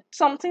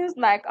 some things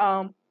like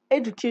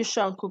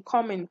education could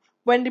come in.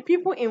 When the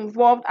people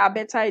involved are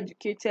better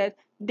educated,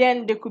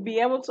 then they could be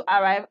able to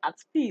arrive at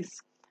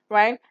peace,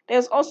 right?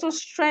 There's also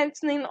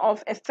strengthening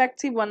of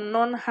effective and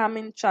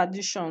non-harming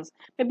traditions.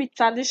 Maybe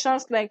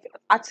traditions like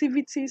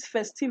activities,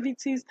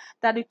 festivities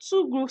that the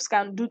two groups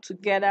can do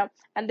together,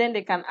 and then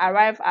they can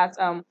arrive at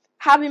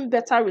having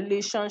better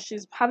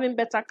relationships, having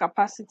better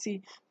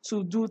capacity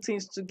to do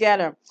things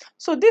together.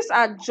 So these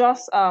are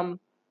just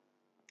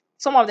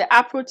some of the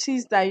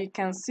approaches that you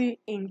can see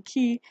in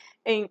key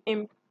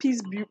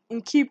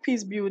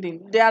peace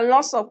building. There are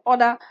lots of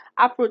other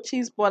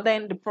approaches, but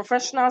then the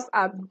professionals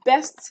are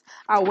best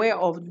aware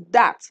of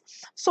that.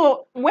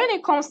 So when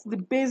it comes to the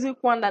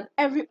basic one that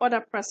every other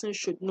person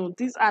should know,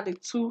 these are the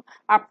two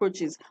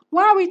approaches.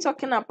 Why are we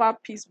talking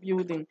about peace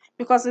building?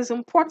 Because it's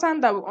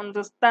important that we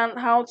understand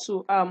how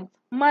to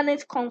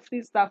manage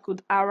conflicts that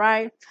could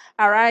arise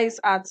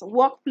at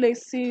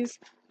workplaces,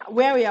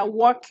 where we are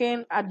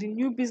working, at the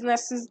new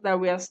businesses that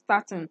we are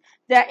starting.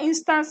 There are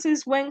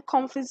instances when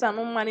conflicts are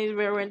not managed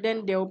well, and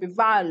then there will be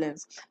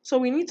violence. So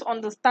we need to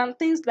understand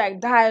things like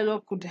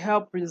dialogue could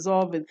help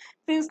resolve it.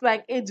 Things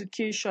like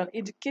education,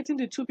 educating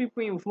the two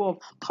people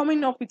involved,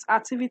 coming up with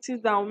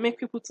activities that will make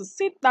people to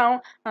sit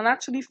down and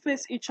actually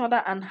face each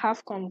other and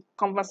have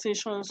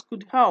conversations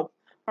could help.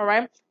 All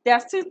right. There are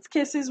still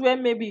cases where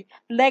maybe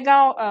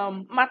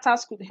legal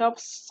matters could help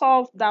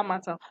solve that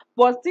matter,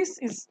 but this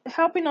is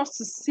helping us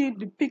to see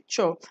the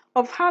picture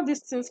of how these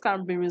things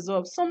can be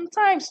resolved.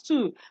 Sometimes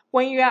too,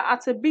 when you are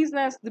at a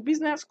business, the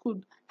business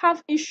could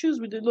have issues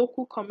with the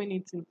local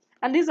community,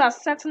 and these are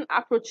certain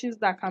approaches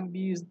that can be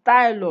used: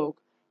 dialogue,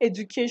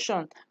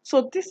 education.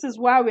 So this is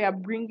why we are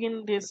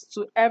bringing this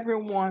to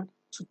everyone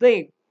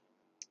today.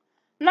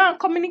 Now,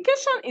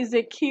 communication is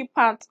a key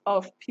part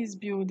of peace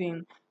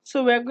building.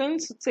 So, we're going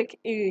to take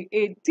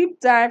a deep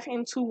dive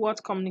into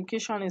what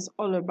communication is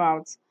all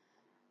about.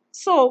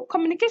 So,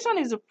 communication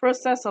is a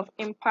process of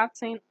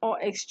imparting or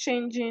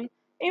exchanging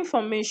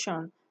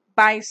information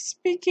by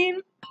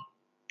speaking,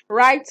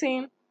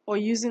 writing, or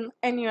using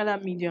any other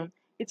medium.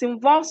 It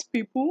involves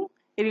people,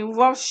 it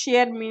involves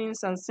shared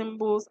meanings and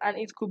symbols, and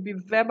it could be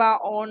verbal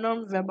or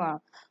non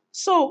verbal.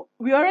 So,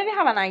 we already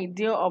have an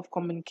idea of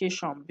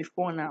communication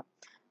before now.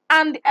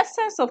 And the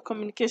essence of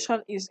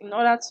communication is in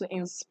order to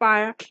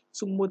inspire,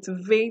 to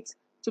motivate,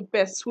 to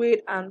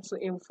persuade, and to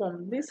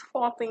inform. These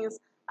four things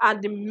are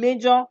the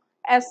major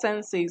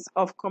essences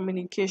of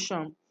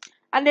communication.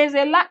 And there's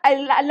a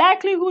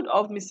likelihood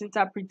of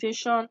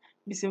misinterpretation,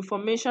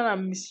 misinformation,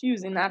 and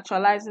misuse in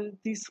actualizing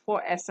these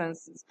four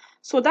essences.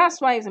 So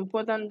that's why it's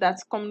important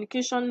that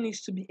communication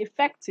needs to be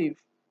effective.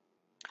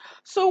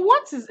 So,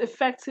 what is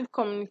effective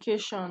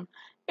communication?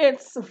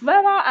 It's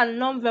verbal and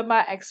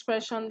non-verbal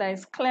expression that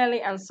is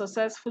clearly and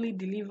successfully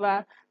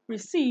delivered,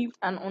 received,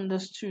 and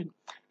understood.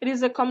 It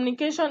is a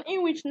communication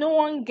in which no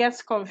one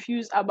gets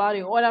confused about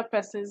the other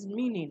person's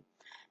meaning.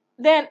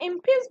 Then,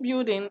 in peace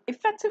building,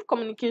 effective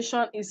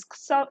communication is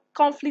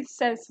conflict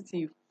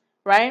sensitive,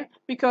 right?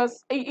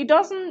 Because it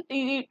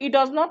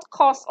does not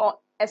cause or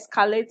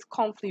escalate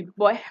conflict,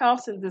 but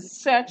helps in the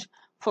search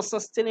for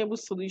sustainable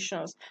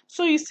solutions.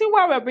 So you see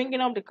why we're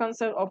bringing up the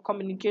concept of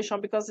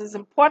communication, because it's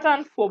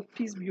important for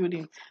peace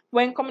building.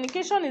 When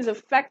communication is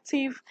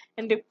effective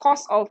in the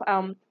course of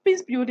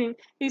peace building,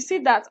 you see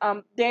that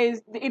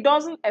it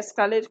doesn't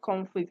escalate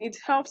conflict. It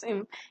helps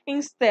in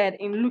instead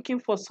in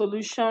looking for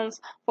solutions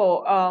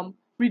for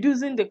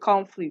reducing the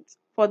conflict,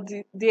 for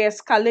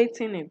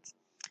de-escalating it.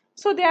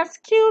 So there are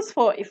skills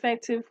for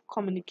effective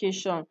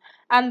communication,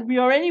 and we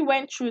already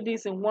went through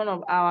this in one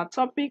of our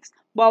topics,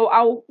 but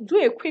I'll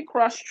do a quick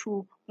rush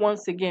through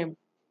once again.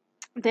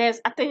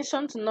 There's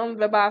attention to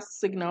nonverbal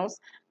signals,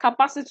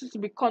 capacity to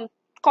be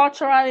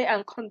culturally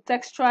and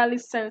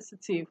contextually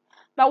sensitive.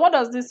 Now, what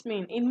does this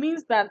mean? It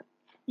means that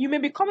you may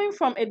be coming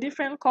from a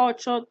different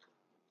culture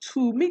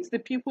to meet the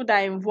people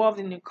that are involved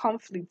in the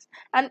conflict.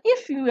 And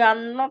if you are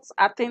not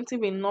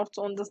attentive enough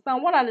to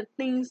understand what are the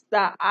things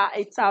that are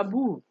a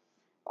taboo,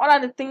 what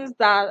are the things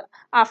that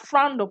are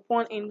frowned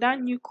upon in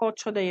that new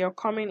culture that you're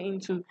coming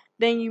into,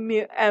 then you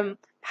may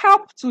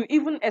help to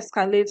even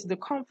escalate the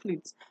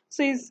conflict.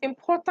 So it's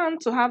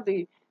important to have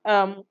the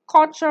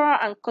cultural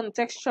and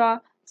contextual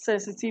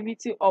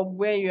sensitivity of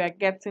where you are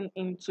getting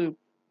into.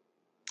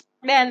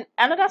 Then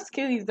another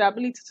skill is the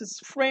ability to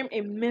frame a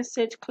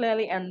message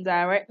clearly and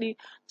directly,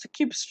 to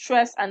keep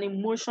stress and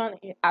emotion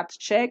at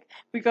check.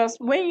 Because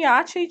when you're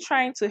actually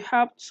trying to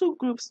help two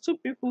groups, two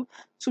people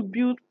to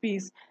build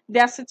peace,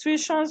 there are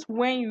situations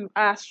when you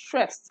are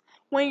stressed,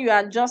 when you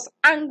are just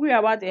angry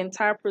about the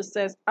entire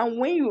process, and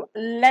when you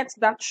let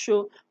that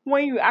show,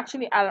 when you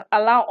actually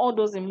allow all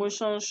those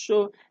emotions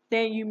show,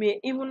 then you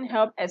may even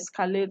help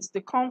escalate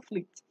the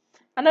conflict.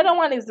 Another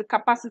one is the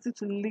capacity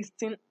to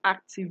listen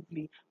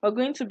actively. We're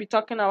going to be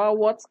talking about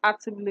what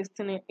active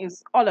listening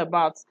is all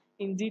about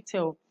in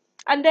detail.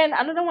 And then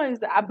another one is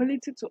the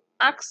ability to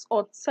ask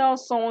or tell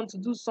someone to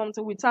do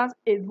something without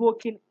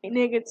evoking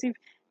negative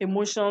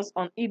emotions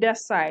on either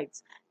side.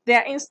 There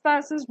are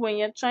instances when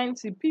you're trying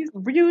to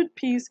build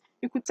peace,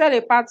 you could tell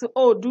a party,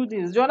 oh, do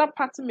this. The other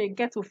party may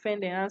get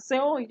offended and say,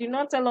 oh, you did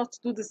not tell us to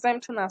do the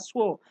same thing as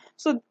well.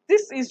 So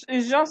this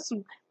is just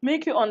to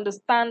make you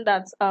understand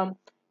that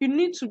you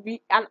need to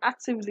be an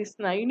active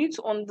listener. You need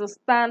to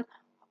understand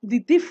the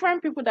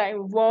different people that are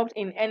involved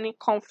in any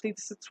conflict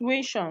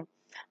situation.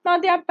 Now,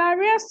 there are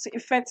barriers to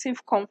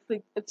effective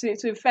conflict,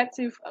 to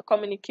effective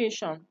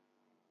communication.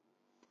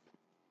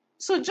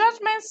 So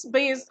judgments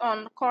based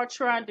on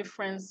cultural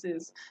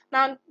differences.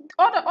 Now,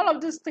 all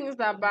of these things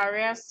that are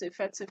barriers to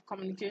effective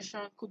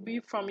communication could be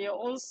from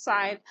your own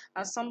side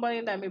as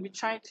somebody that may be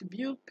trying to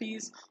build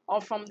peace,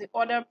 or from the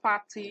other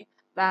party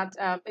that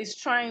is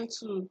trying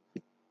to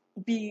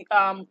be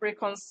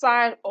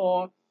reconciled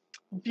or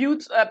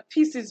built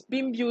pieces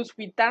being built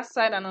with that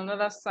side and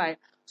another side.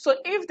 So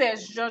if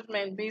there's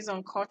judgment based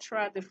on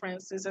cultural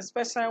differences,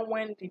 especially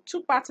when the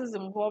two parties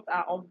involved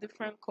are of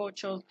different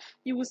cultures,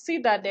 you will see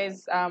that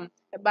there's a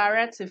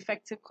barrier to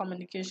effective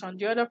communication.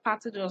 The other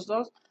party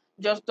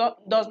does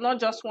not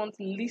just want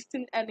to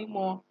listen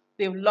anymore.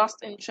 They've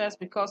lost interest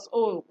because,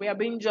 oh, we are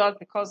being judged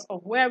because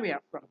of where we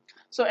are from.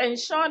 So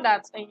ensure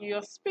that in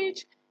your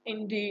speech,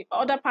 in the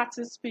other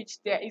party's speech,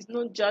 there is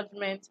no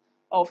judgment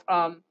of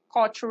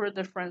cultural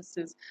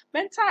differences.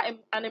 Mental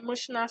and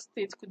emotional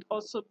state could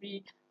also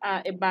be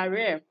a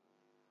barrier.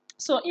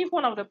 So if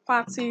one of the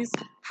parties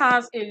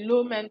has a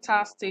low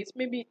mental state,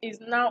 maybe is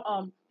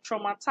now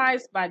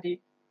traumatized by the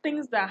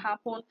things that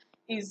happen,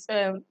 is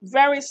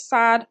very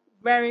sad,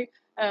 very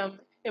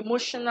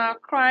emotional,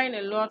 crying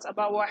a lot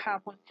about what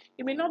happened,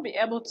 you may not be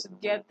able to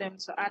get them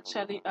to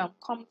actually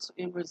come to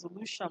a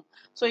resolution.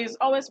 So it's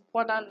always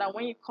important that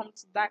when you come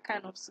to that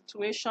kind of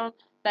situation,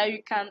 that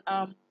you can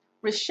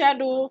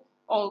reschedule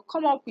or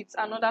come up with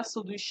another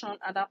solution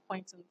at that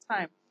point in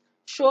time.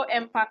 Show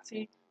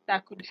empathy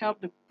that could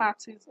help the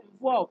parties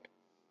involved.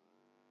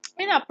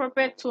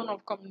 Inappropriate tone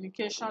of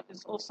communication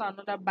is also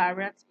another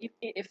barrier to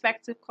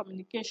effective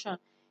communication.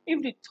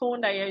 If the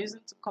tone that you're using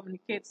to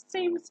communicate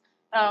seems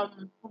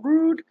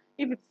rude,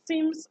 if it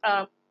seems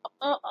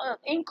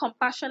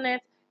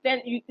incompassionate,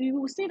 then you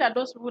will see that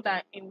those people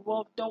that are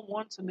involved don't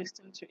want to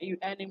listen to you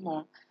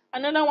anymore.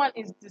 Another one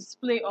is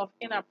display of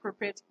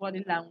inappropriate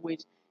body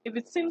language. If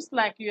it seems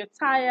like you're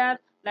tired,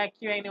 like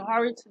you're in a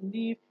hurry to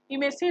leave, you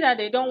may see that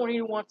they don't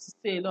really want to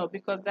stay a lot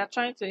because they're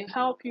trying to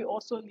help you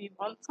also leave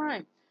on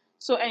time.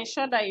 So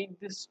ensure that you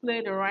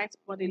display the right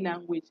body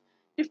language.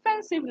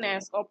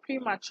 Defensiveness or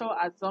premature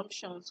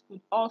assumptions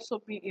could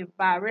also be a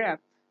barrier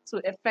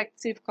to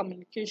effective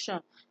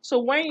communication. So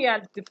when you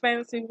are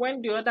defensive,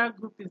 when the other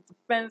group is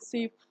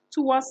defensive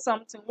towards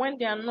something, when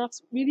they are not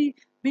really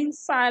being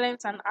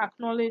silent and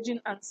acknowledging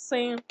and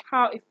saying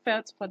how it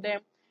felt for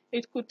them,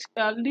 it could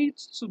lead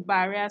to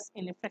barriers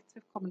in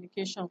effective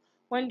communication.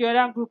 When the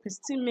other group is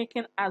still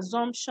making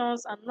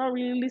assumptions and not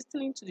really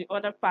listening to the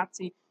other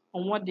party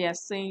on what they are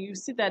saying, you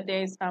see that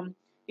there is a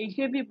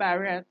heavy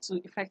barrier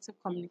to effective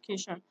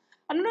communication.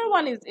 Another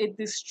one is a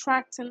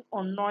distracting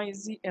or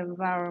noisy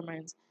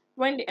environment.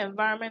 When the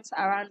environment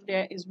around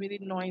there is really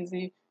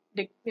noisy,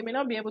 they may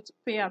not be able to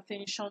pay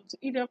attention to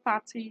either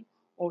party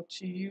or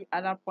to you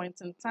at that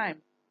point in time.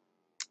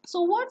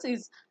 So, what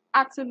is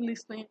active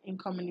listening in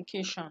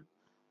communication?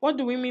 What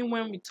do we mean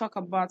when we talk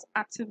about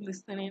active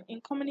listening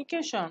in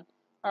communication?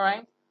 All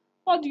right.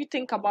 What do you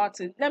think about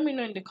it? Let me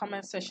know in the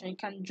comment section. You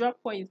can drop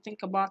what you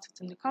think about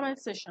it in the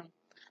comment section.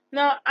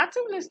 Now,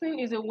 active listening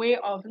is a way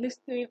of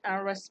listening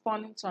and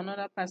responding to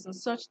another person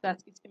such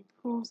that it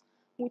improves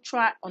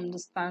mutual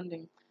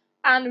understanding.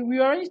 And we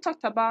already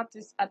talked about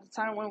this at the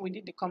time when we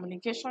did the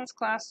communications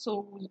class,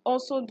 so we'll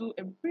also do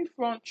a brief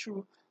run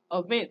through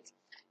of it.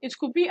 It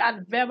could be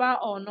at verbal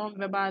or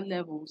non-verbal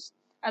levels.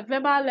 At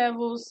verbal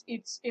levels,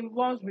 it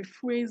involves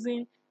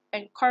rephrasing,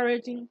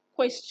 encouraging,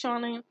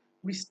 questioning,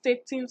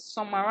 restating,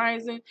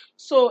 summarizing.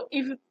 So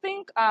if you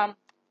think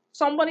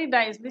somebody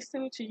that is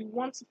listening to you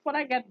wants to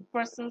further get the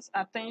person's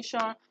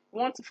attention, you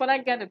want to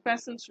further get the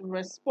person to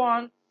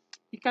respond,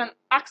 you can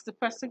ask the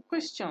person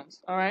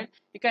questions, all right?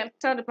 You can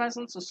tell the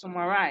person to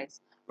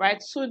summarize,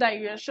 right? So that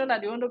you ensure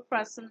that the other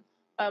person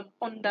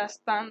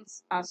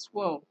understands as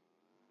well.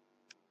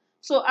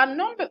 So at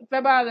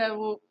non-verbal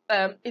level,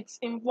 it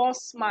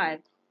involves smile,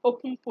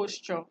 open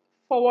posture,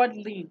 forward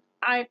lean,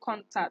 eye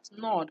contact,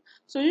 nod.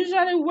 So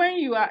usually when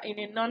you are in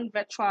a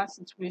non-virtual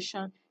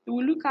situation, you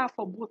will look out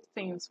for both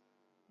things,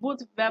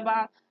 both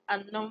verbal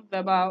and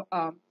non-verbal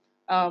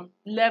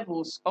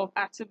levels of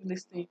active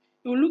listening.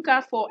 You look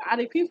out for, are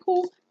the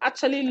people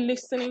actually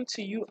listening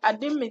to you? Are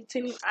they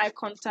maintaining eye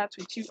contact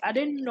with you? Are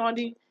they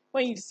nodding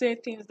when you say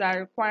things that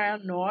require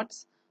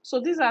nods? So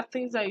these are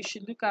things that you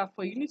should look out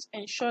for. You need to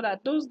ensure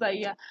that those that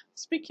you are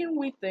speaking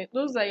with,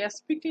 those that you are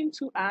speaking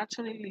to are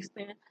actually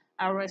listening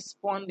and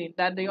responding,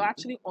 that they are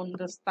actually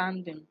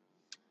understanding.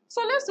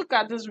 So let's look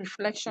at these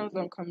reflections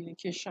on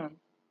communication.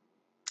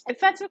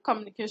 Effective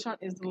communication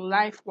is the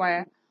life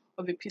wire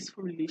of a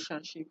peaceful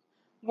relationship.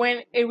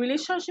 When a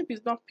relationship is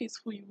not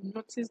peaceful, you will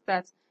notice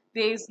that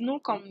there is no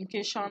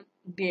communication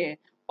there,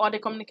 or the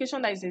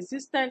communication that is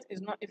existent is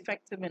not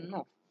effective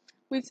enough.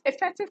 With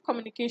effective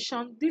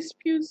communication,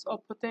 disputes or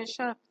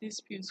potential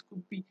disputes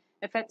could be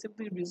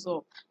effectively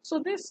resolved. So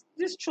this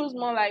throws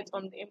more light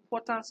on the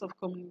importance of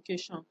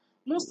communication.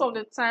 Most of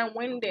the time,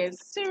 when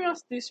there's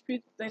serious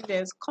dispute, then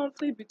there's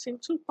conflict between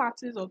two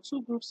parties or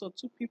two groups or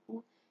two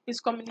people, it's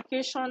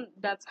communication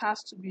that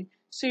has to be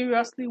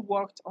seriously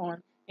worked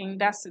on in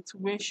that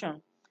situation.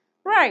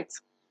 Right.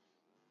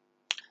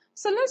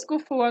 So let's go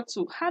forward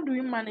to how do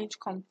we manage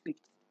conflict?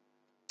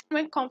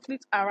 When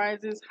conflict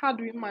arises, how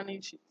do we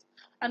manage it?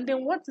 And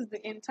then what is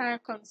the entire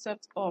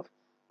concept of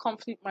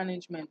conflict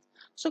management?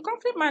 So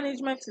conflict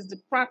management is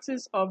the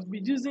practice of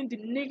reducing the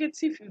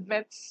negative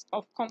effects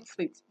of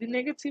conflict, the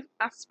negative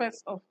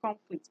aspects of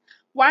conflict,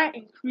 while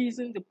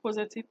increasing the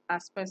positive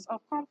aspects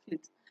of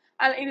conflict.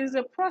 And it is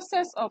a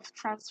process of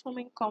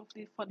transforming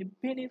conflict for the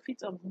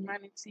benefit of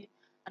humanity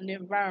and the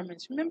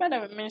environment. Remember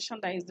that we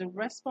mentioned that it's the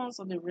response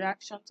or the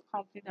reaction to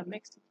conflict that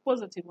makes it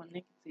positive or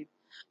negative.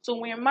 So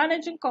when you're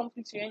managing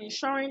conflict, you're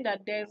ensuring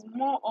that there's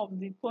more of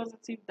the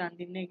positive than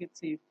the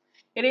negative.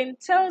 It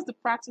entails the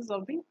practice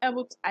of being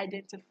able to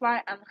identify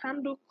and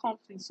handle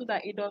conflict so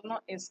that it does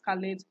not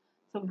escalate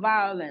to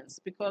violence,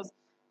 because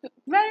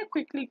very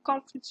quickly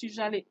conflict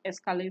usually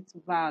escalates to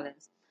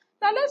violence.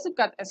 Now let's look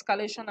at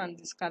escalation and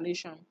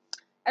de-escalation.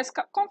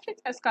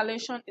 Conflict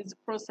escalation is the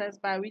process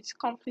by which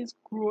conflicts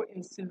grow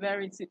in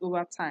severity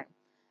over time,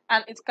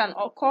 and it can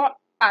occur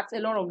at a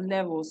lot of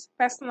levels.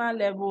 Personal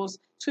levels,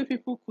 two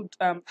people could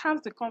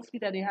have the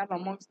conflict that they have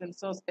amongst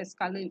themselves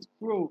escalate,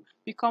 grow,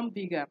 become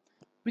bigger.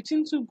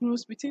 Between two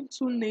groups, between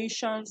two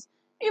nations,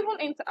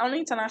 even on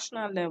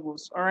international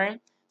levels. All right.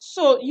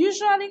 So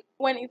usually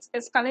when it's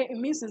escalating, it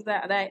means is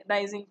that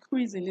is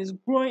increasing, is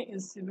growing in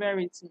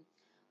severity.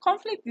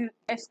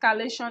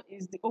 Escalation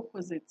is the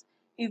opposite.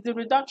 Is the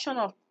reduction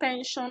of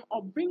tension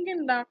or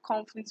bringing down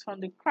conflict from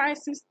the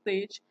crisis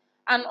stage,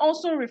 and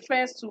also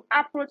refers to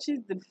approaches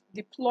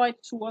deployed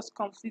towards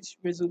conflict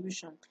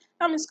resolution.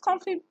 That means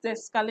conflict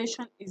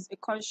escalation is a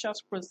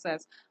conscious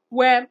process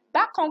where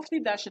that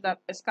conflict that should have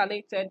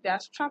escalated, there are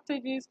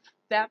strategies,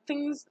 there are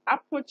things,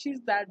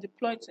 approaches that are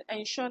deployed to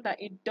ensure that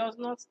it does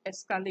not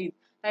escalate,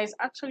 that is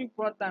actually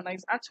brought down, that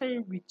is actually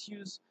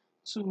reduced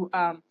to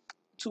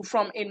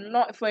from a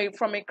not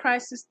from a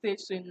crisis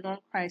stage to a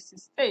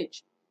non-crisis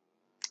stage.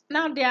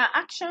 Now, there are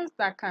actions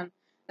that can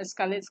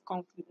escalate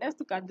conflict. Let's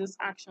look at those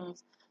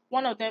actions.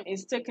 One of them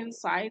is taking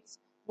sides.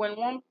 When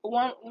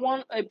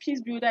a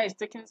peace builder is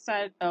taking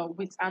side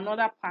with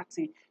another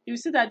party, you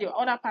see that the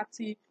other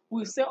party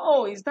will say,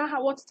 "Oh, is that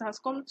how what it has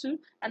come to?"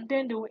 And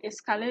then they will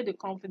escalate the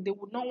conflict. They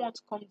would not want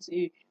to come to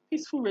a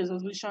peaceful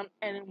resolution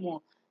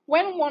anymore.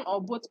 When one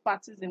or both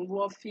parties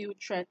involved feel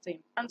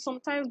threatened, and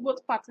sometimes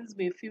both parties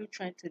may feel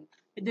threatened,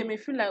 they may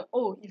feel like,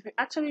 "Oh, if we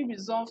actually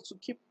resolve to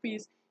keep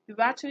peace, if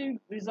we actually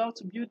resolve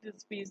to build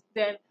this peace,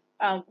 then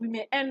we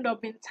may end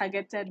up being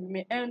targeted, we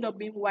may end up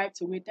being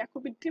wiped away." There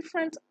could be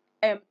different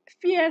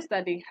fears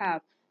that they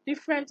have,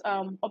 different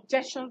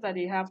objections that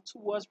they have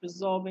towards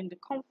resolving the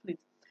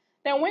conflict.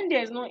 Then, when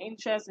there is no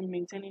interest in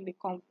maintaining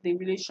the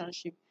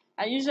relationship,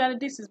 and usually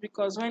this is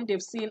because when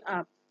they've seen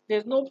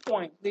there's no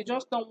point, they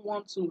just don't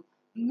want to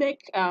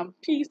make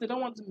peace, they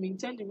don't want to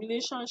maintain the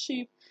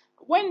relationship.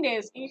 When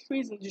there's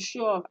increase in the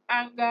show of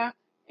anger,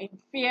 in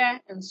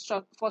fear and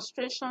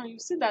frustration, you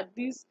see that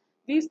these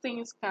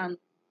things can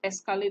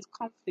escalate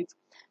conflict.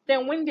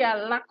 Then, when there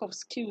are lack of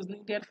skills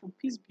needed for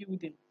peace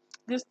building,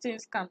 these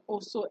things can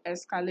also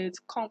escalate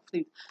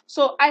conflict.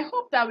 So I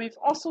hope that we've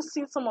also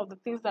seen some of the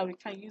things that we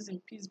can use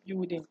in peace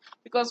building,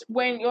 because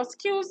when your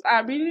skills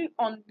are really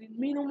on the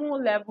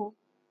minimal level,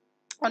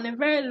 on a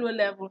very low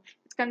level,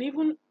 it can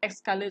even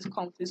escalate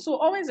conflict. So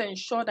always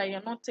ensure that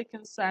you're not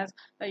taking sides,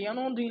 that you're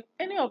not doing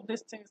any of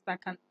these things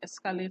that can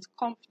escalate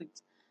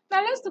conflict.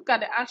 Now let's look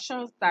at the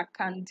actions that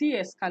can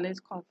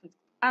de-escalate conflict,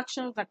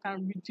 actions that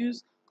can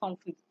reduce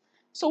conflict.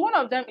 So one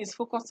of them is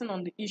focusing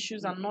on the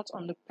issues and not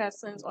on the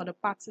persons or the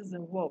parties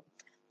involved.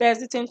 There's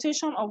the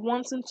temptation of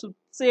wanting to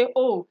say,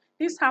 "Oh,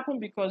 this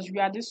happened because you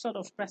are this sort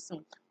of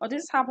person," or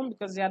 "This happened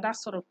because you are that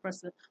sort of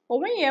person." But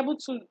when you're able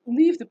to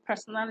leave the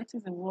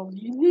personalities involved,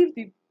 you leave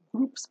the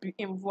groups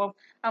involved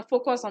and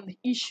focus on the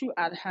issue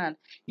at hand,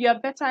 you are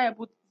better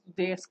able to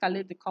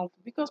de-escalate the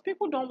conflict, because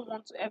people don't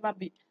want to ever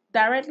be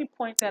directly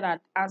pointed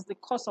at as the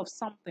cause of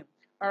something.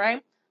 All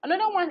right.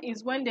 Another one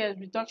is when there's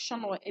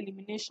reduction or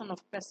elimination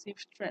of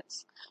perceived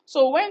threats.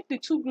 So when the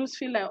two groups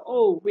feel like,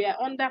 "Oh, we are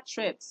under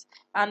threats,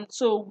 and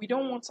so we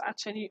don't want to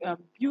actually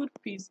build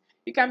peace,"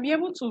 you can be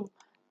able to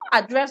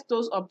address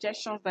those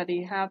objections that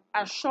they have,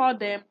 assure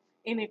them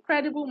in a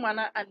credible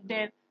manner, and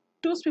then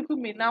those people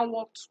may now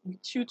work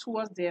with you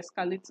towards de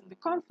escalating the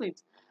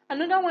conflict.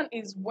 Another one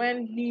is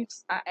when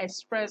needs are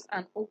expressed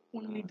and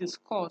openly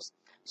discussed.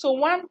 So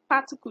one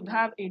party could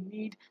have a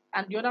need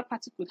and the other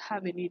party could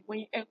have a need.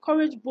 When you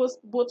encourage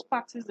both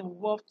parties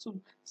involved to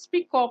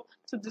speak up,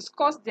 to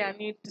discuss their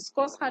need,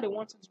 discuss how they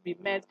want it to be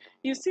met,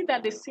 you see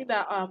that they see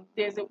that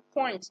there's a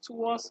point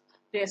towards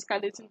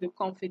de-escalating the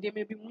conflict. They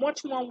may be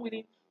much more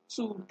willing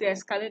to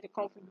de-escalate the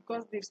conflict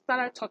because they've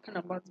started talking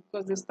about it,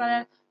 because they've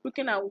started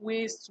looking at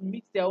ways to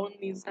meet their own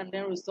needs and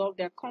then resolve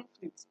their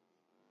conflicts.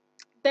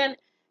 Then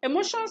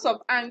emotions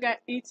of anger,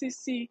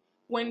 etc.,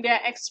 when they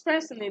are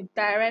expressed in a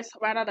direct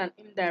rather than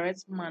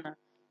indirect manner,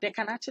 they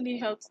can actually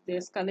help to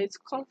de-escalate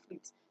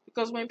conflict.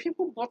 Because when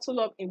people bottle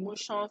up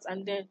emotions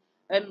and then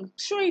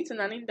show it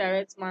in an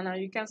indirect manner,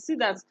 you can see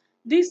that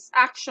these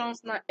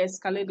actions not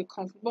escalate the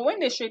conflict. But when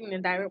they show it in a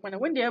direct manner,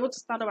 when they're able to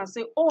stand up and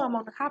say, "Oh, I'm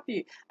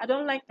unhappy, I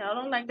don't like that, I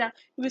don't like that,"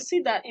 you will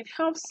see that it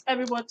helps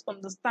everybody to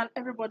understand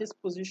everybody's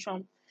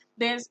position.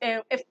 There's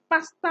a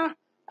faster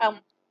um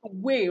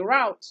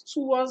route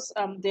towards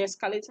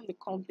de-escalating the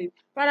conflict,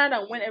 rather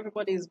than when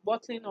everybody is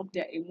bottling up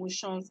their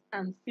emotions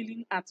and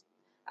feeling at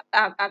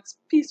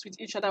peace with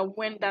each other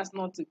when that's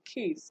not the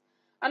case.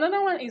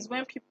 Another one is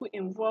when people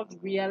involved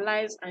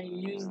realize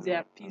and use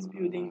their peace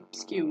building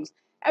skills.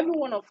 Every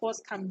one of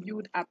us can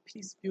build our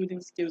peace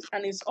building skills,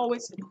 and it's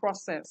always a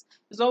process.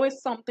 It's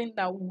always something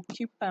that will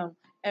keep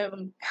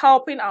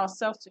helping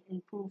ourselves to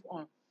improve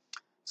on.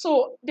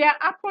 So there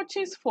are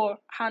approaches for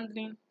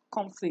handling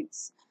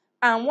conflicts,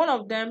 and one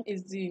of them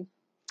is the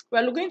We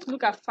are going to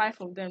look at five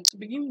of them. To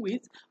begin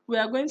with, we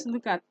are going to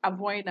look at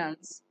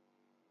avoidance.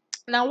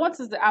 Now, what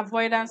is the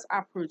avoidance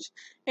approach?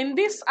 In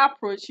this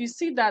approach, you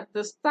see that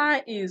the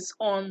star is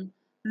on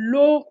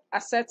low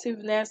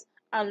assertiveness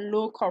and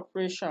low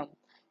cooperation.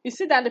 You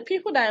see that the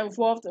people that are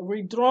involved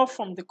withdraw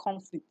from the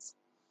conflict.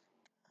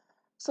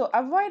 So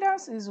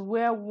avoidance is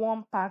where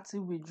one party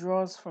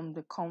withdraws from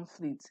the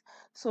conflict.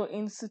 So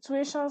in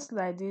situations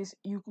like this,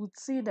 you could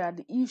see that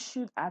the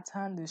issue at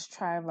hand is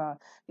trivial.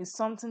 It's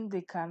something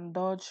they can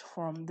dodge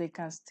from, they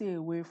can stay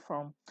away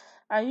from.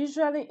 And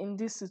usually in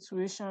this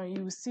situation,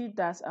 you will see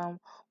that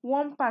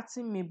one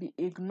party may be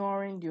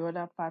ignoring the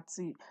other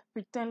party,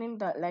 pretending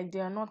that like they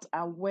are not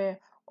aware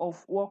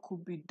of what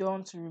could be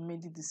done to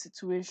remedy the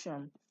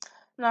situation.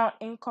 Now,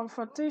 in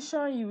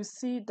confrontation, you will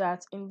see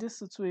that in this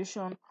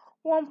situation,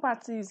 one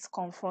party is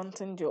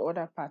confronting the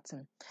other party.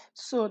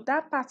 So,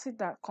 that party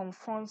that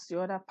confronts the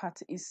other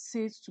party is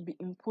said to be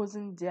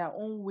imposing their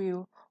own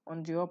will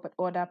on the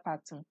other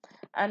party.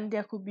 And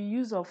there could be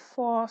use of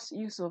force,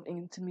 use of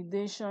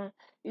intimidation,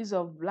 use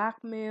of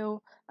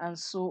blackmail, and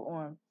so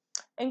on.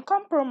 In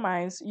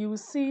compromise, you will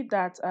see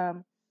that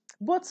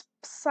both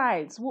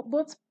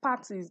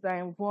parties that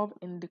are involved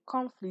in the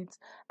conflict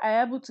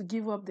are able to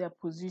give up their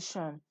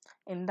position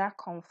in that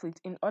conflict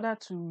in order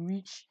to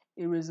reach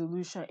a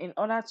resolution, in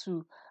order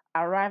to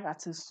arrive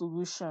at a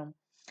solution.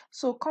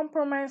 So,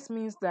 compromise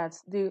means that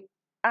they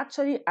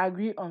actually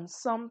agree on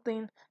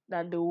something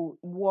that they will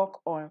work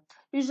on.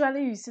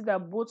 Usually, you see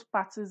that both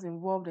parties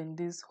involved in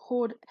this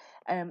hold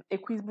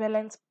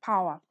equivalent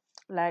power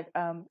like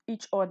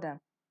each other.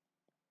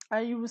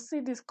 And you will see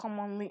this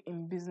commonly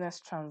in business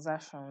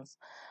transactions.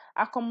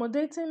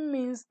 Accommodating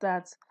means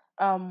that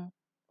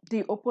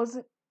the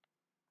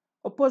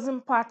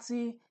opposing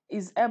party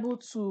is able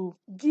to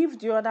give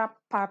the other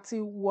party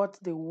what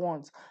they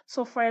want.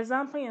 So, for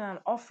example, in an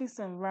office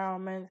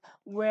environment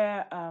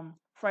where,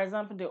 for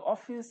example, the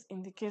office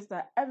indicates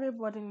that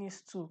everybody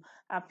needs to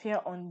appear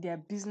on their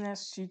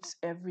business suits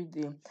every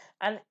day.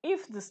 And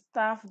if the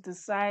staff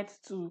decide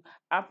to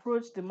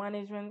approach the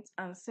management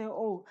and say,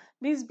 oh,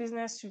 this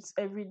business suits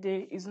every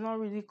day is not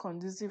really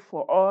conducive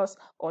for us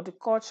or the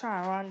culture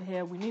around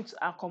here, we need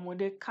to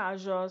accommodate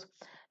casuals,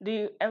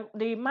 the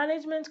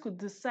management could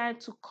decide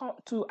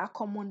to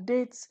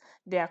accommodate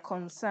their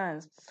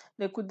concerns.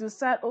 They could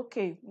decide,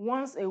 okay,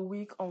 once a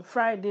week on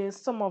Fridays,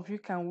 some of you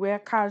can wear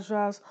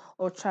casuals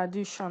or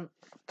traditional.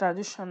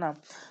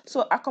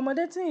 So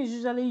accommodating is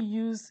usually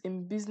used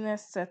in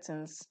business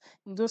settings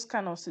in those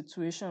kind of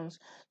situations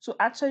to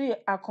actually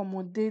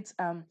accommodate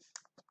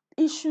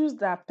issues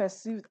that are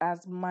perceived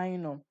as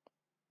minor.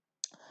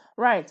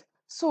 Right.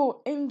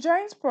 So in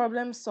joint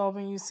problem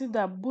solving, you see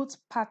that both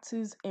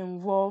parties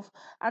involved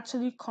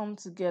actually come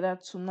together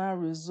to now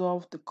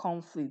resolve the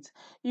conflict.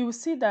 You will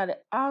see that the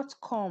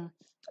outcome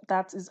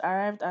that is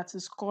arrived at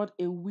is called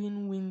a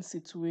win-win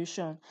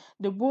situation.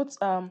 They both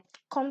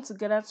come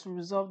together to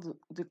resolve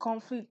the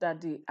conflict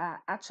that they are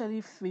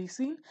actually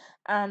facing,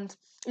 and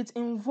it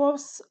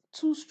involves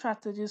two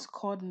strategies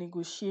called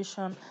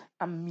negotiation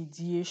and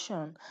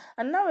mediation.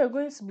 And now we're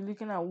going to be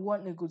looking at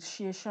what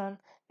negotiation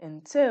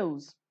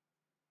entails.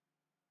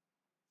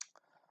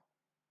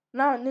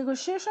 Now,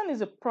 negotiation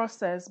is a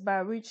process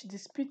by which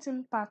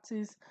disputing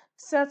parties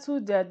settle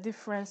their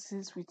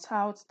differences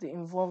without the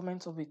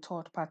involvement of a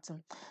third party.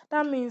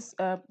 That means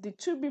the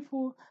two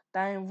people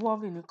that are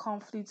involved in a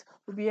conflict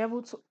will be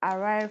able to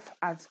arrive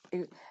at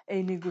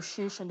a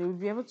negotiation. They will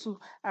be able to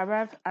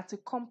arrive at a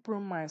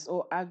compromise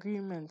or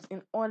agreement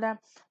in order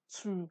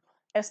to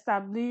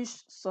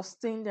establish,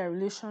 sustain their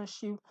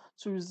relationship,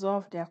 to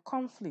resolve their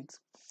conflict.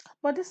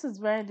 But this is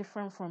very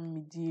different from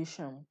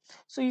mediation.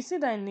 So you see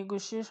that in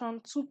negotiation,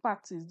 the two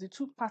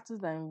parties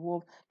that are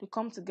involved, they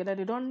come together.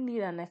 They don't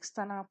need an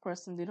external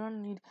person. They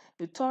don't need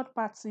a third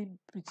party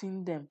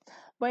between them.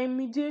 But in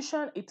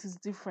mediation, it is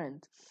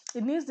different.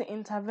 It needs the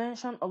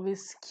intervention of a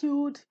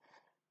skilled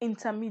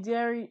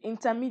intermediary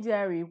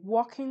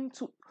working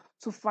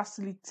to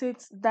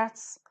facilitate that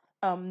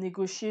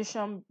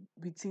negotiation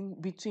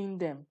between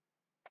them.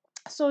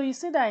 So you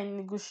see that in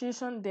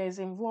negotiation, there is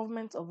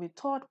involvement of a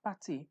third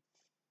party.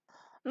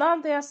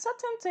 Now, there are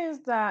certain things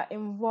that are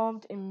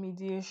involved in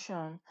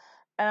mediation,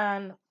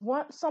 and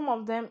what some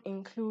of them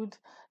include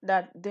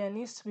that there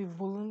needs to be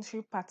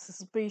voluntary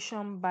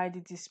participation by the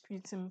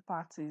disputing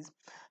parties.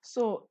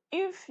 So,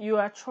 if you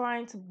are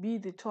trying to be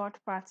the third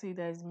party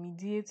that is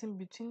mediating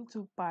between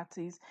two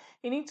parties,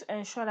 you need to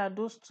ensure that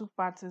those two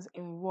parties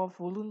involved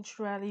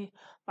voluntarily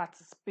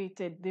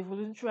participated, they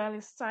voluntarily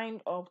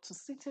signed up to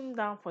sitting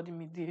down for the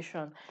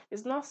mediation.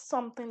 It's not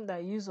something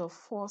that use of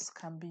force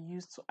can be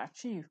used to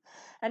achieve,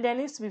 and there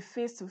needs to be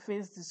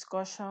face-to-face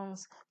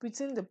discussions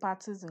between the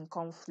parties in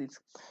conflict.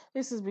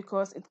 This is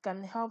because it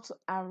can help to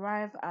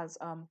arrive as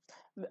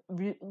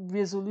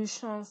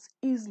resolutions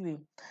easily.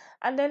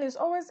 And then it's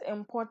always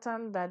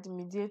important that the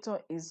mediator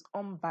is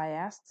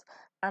unbiased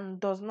and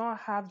does not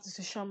have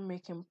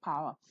decision-making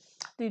power.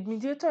 The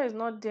mediator is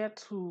not there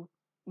to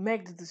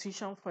make the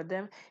decision for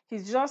them.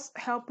 He's just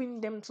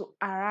helping them to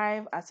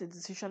arrive at a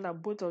decision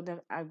that both of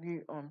them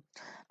agree on.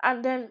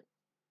 And then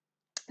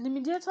the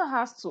mediator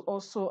has to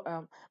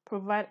also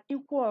provide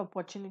equal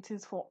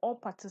opportunities for all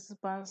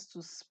participants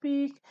to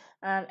speak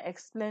and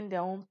explain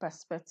their own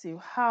perspective,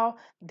 how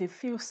they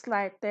feel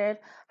slighted,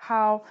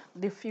 how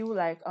they feel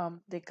like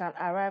they can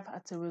arrive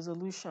at a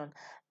resolution.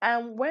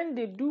 And when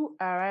they do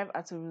arrive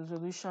at a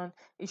resolution,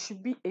 it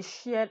should be a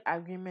shared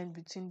agreement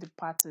between the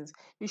parties.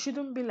 It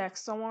shouldn't be like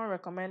someone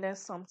recommended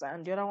something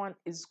and the other one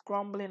is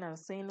grumbling and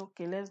saying,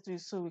 okay, let's do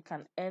it so we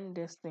can end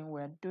this thing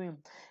we're doing.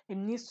 It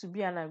needs to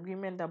be an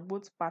agreement that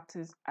both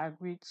parties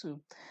agree to.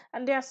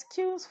 And there are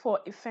skills for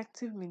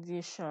effective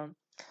mediation.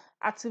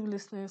 Active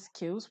listening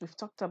skills, we've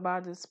talked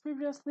about this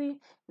previously,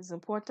 is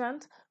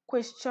important.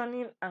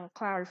 Questioning and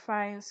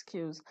clarifying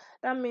skills.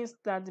 That means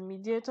that the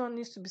mediator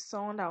needs to be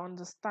someone that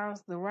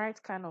understands the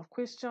right kind of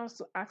questions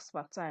to ask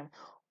per time.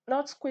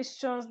 Not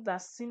questions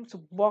that seem to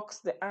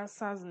box the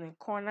answers in a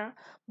corner,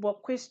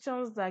 but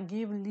questions that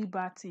give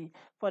liberty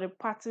for the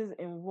parties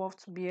involved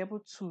to be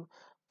able to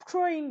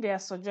throw in their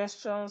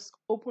suggestions,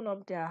 open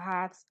up their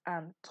hearts,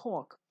 and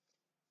talk.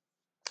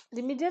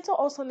 The mediator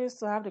also needs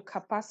to have the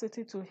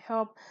capacity to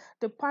help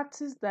the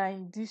parties that are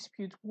in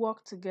dispute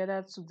work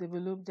together to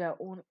develop their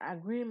own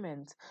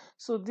agreement.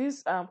 So,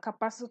 this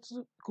capacity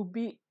could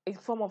be a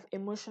form of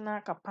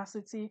emotional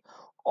capacity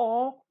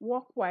or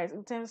work-wise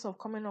in terms of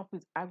coming up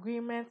with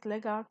agreements,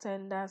 legal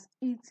tenders,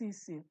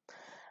 etc.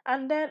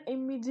 And then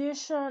in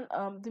mediation,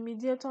 the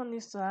mediator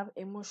needs to have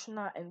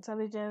emotional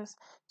intelligence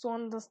to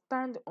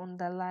understand the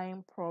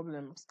underlying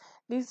problems.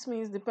 This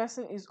means the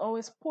person is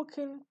always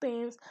poking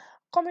things,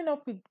 coming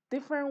up with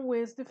different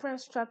ways,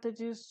 different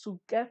strategies to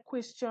get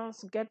questions,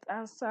 to get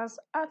answers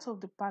out of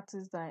the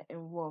parties that are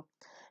involved.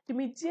 The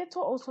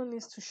mediator also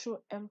needs to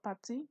show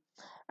empathy,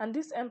 and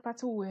this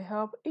empathy will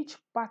help each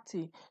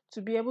party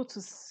to be able to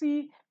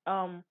see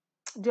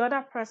the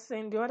other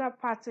person, the other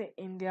party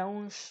in their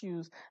own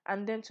shoes,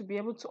 and then to be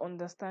able to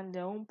understand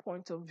their own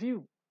point of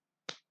view.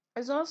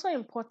 It's also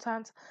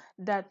important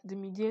that the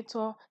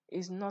mediator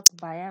is not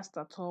biased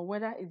at all,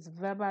 whether it's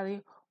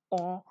verbally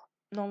or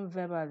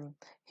non-verbally.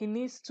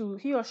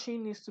 He or she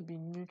needs to be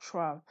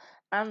neutral,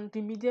 and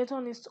the mediator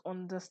needs to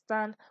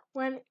understand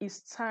when it's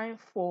time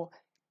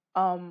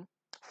um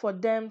for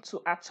them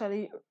to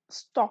actually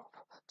stop,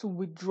 to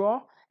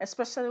withdraw,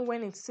 especially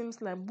when it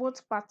seems like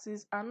both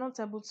parties are not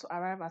able to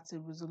arrive at a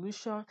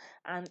resolution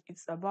and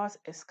it's about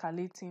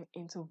escalating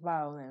into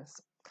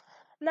violence.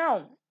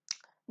 Now,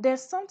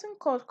 there's something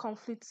called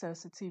conflict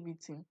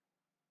sensitivity.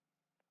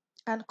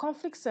 And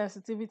conflict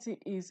sensitivity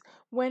is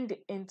when the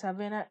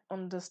intervener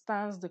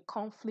understands the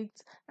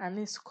conflict and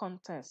its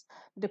context,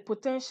 the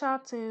potential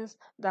things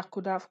that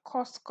could have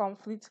caused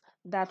conflict,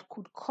 that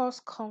could cause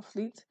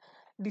conflict,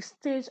 the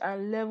stage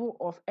and level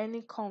of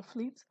any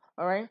conflict.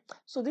 All right.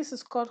 So this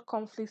is called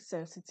conflict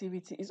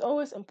sensitivity. It's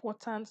always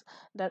important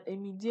that a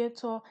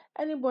mediator,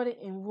 anybody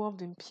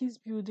involved in peace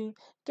building,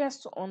 gets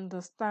to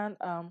understand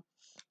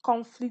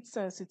conflict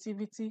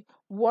sensitivity,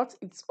 what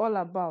it's all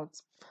about.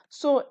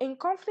 So, in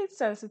conflict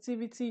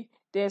sensitivity,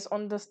 there's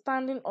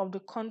understanding of the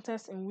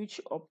context in which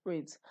you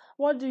operate.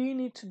 What do you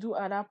need to do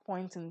at that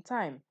point in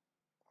time?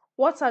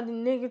 What are the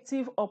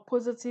negative or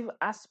positive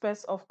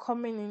aspects of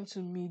coming in to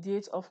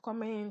mediate, of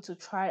coming in to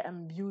try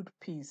and build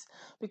peace?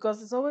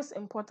 Because it's always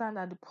important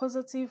that the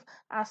positive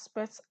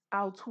aspects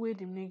outweigh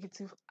the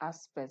negative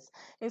aspects.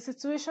 In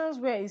situations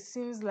where it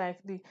seems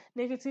like the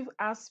negative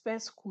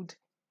aspects could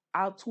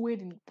outweigh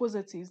the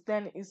positives,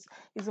 then it's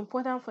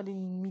important for the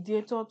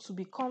mediator to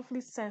be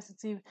conflict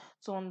sensitive,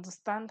 to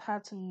understand how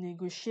to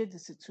negotiate the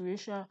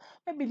situation,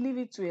 maybe leave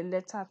it to a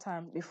later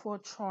time before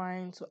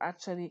trying to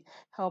actually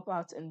help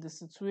out in the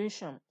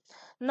situation.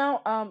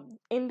 Now,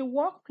 in the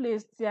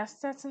workplace, there are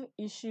certain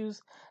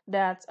issues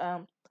that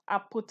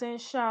are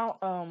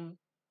potential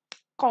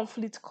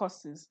conflict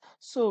causes.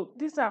 So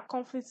these are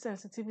conflict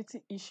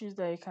sensitivity issues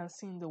that you can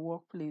see in the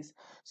workplace.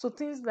 So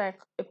things like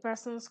a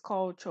person's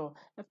culture,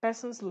 a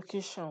person's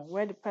location,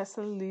 where the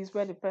person lives,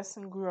 where the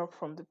person grew up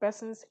from, the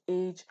person's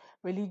age,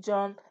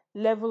 religion,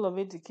 level of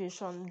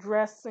education,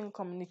 dressing,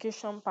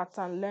 communication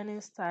pattern,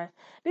 learning style.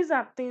 These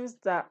are things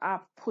that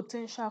are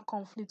potential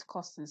conflict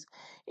causes.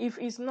 If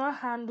it's not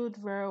handled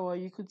very well,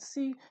 you could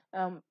see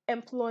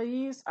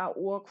employees at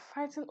work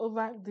fighting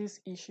over these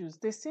issues.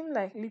 They seem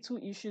like little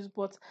issues,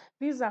 but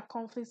these are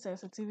conflict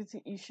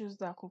sensitivity issues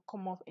that could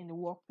come up in the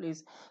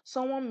workplace.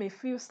 Someone may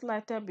feel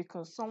slighted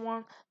because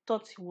someone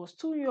thought he was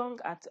too young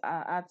at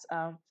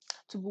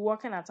to be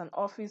working at an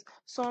office.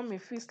 Someone may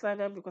feel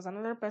slighted because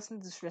another person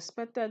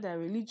disrespected their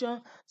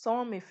religion.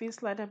 Someone may feel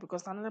slighted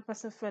because another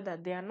person felt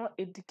that they are not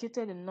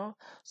educated enough.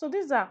 So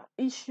these are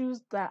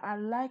issues that are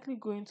likely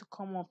going to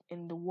come up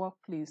in the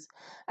workplace.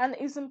 And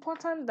it's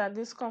important that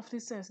these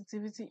conflict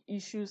sensitivity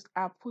issues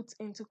are put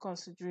into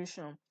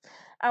consideration.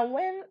 And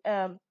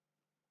when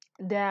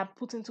they are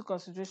put into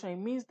consideration, it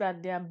means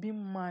that they are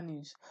being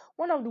managed.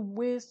 One of the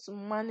ways to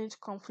manage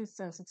conflict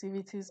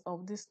sensitivities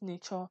of this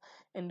nature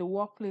in the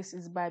workplace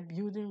is by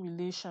building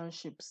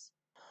relationships.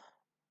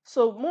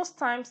 So most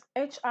times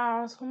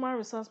HRs, human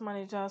resource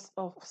managers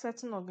of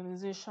certain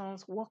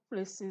organizations,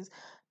 workplaces,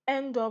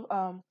 end up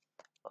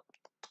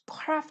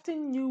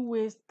crafting new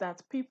ways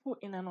that people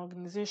in an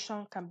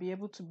organization can be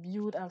able to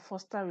build and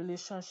foster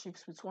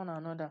relationships with one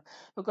another.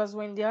 Because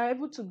when they are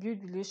able to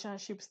build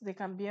relationships, they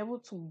can be able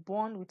to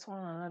bond with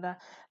one another,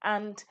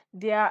 and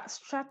there are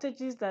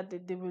strategies that they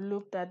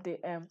develop that they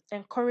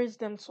encourage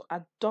them to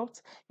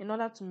adopt in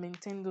order to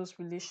maintain those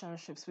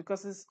relationships.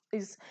 Because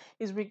it's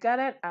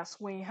regarded as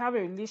when you have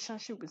a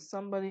relationship with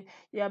somebody,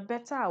 you are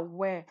better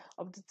aware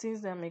of the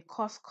things that may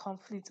cause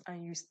conflict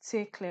and you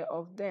stay clear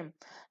of them.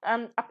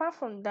 And apart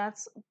from that,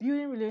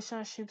 building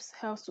relationships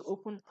helps to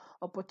open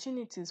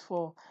opportunities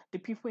for the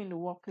people in the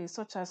workplace,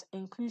 such as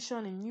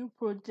inclusion in new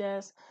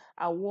projects,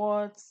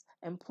 awards,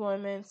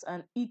 employment,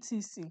 and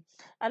etc.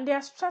 And there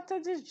are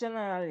strategies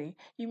generally.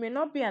 You may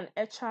not be an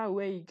HR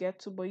where you get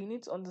to, but you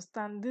need to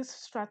understand these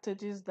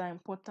strategies that are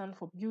important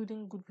for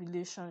building good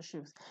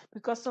relationships.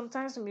 Because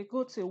sometimes you may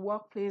go to a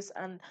workplace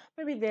and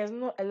maybe there's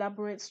no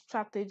elaborate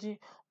strategy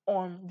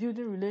on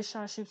building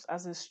relationships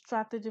as a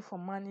strategy for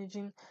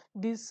managing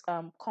these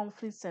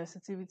conflict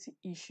sensitivity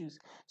issues.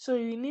 So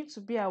you need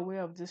to be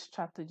aware of these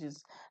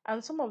strategies.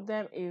 And some of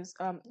them is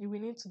you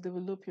will need to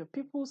develop your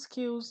people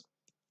skills.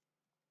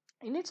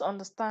 You need to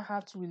understand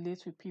how to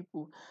relate with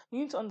people. You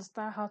need to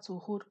understand how to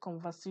hold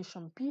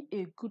conversation. Be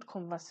a good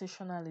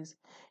conversationalist.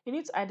 You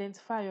need to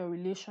identify your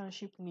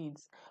relationship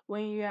needs.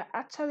 When you are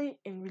actually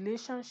in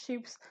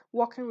relationships,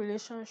 working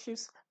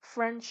relationships,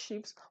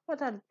 friendships,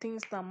 what are the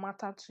things that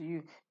matter to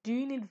you? Do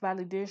you need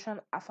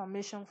validation,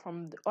 affirmation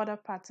from the other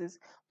parties?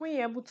 When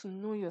you're able to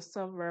know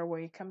yourself very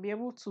well, you can be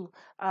able to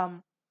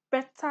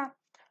better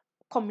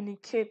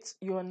communicate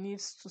your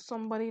needs to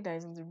somebody that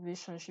is in the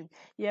relationship.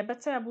 You're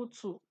better able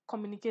to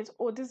communicate,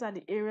 oh, these are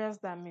the areas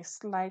that may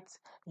slight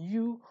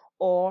you,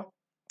 or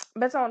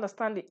better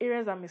understand the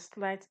areas that may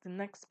slight the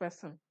next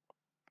person.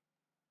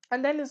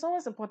 And then it's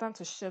always important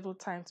to schedule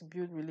time to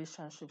build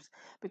relationships,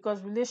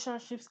 because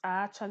relationships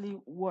are actually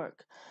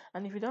work.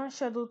 And if you don't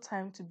schedule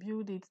time to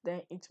build it,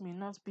 then it may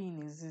not be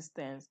in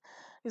existence.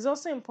 It's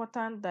also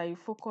important that you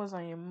focus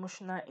on your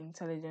emotional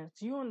intelligence.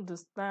 Do you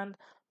understand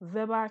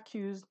verbal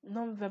cues,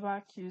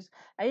 non-verbal cues?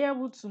 Are you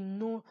able to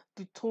know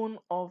the tone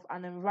of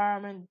an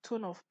environment, the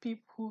tone of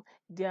people,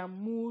 their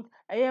mood?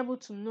 Are you able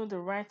to know the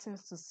right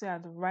things to say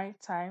at the right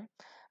time?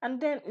 And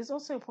then it's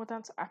also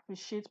important to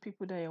appreciate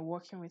people that you're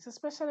working with,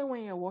 especially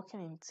when you're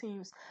working in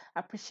teams.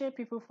 Appreciate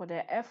people for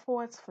their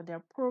efforts, for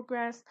their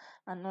progress,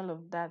 and all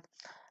of that.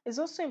 It's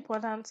also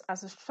important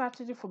as a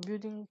strategy for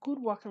building good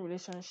working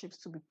relationships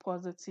to be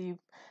positive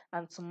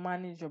and to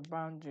manage your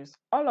boundaries.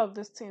 All of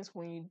these things,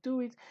 when you do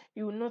it,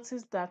 you will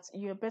notice that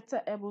you're better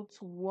able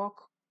to work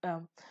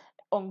um,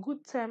 on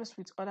good terms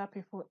with other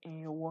people in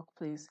your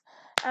workplace.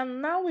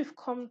 And now we've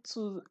come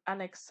to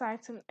an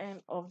exciting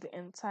end of the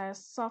entire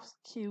soft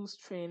skills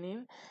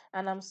training,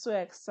 and I'm so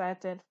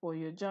excited for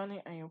your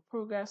journey and your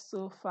progress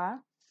so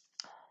far.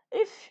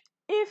 If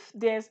if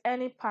there's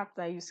any part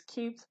that you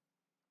skipped,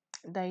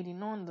 that you did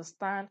not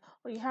understand,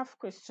 or you have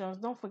questions,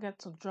 don't forget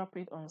to drop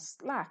it on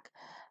Slack.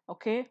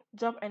 Okay,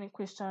 drop any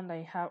question that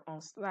you have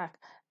on Slack.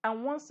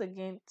 And once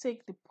again,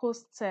 take the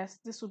post test.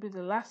 This will be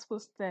the last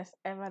post test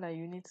ever that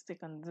you need to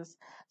take on this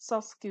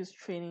soft skills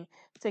training.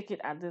 Take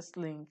it at this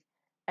link,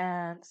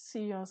 and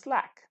see you on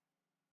Slack.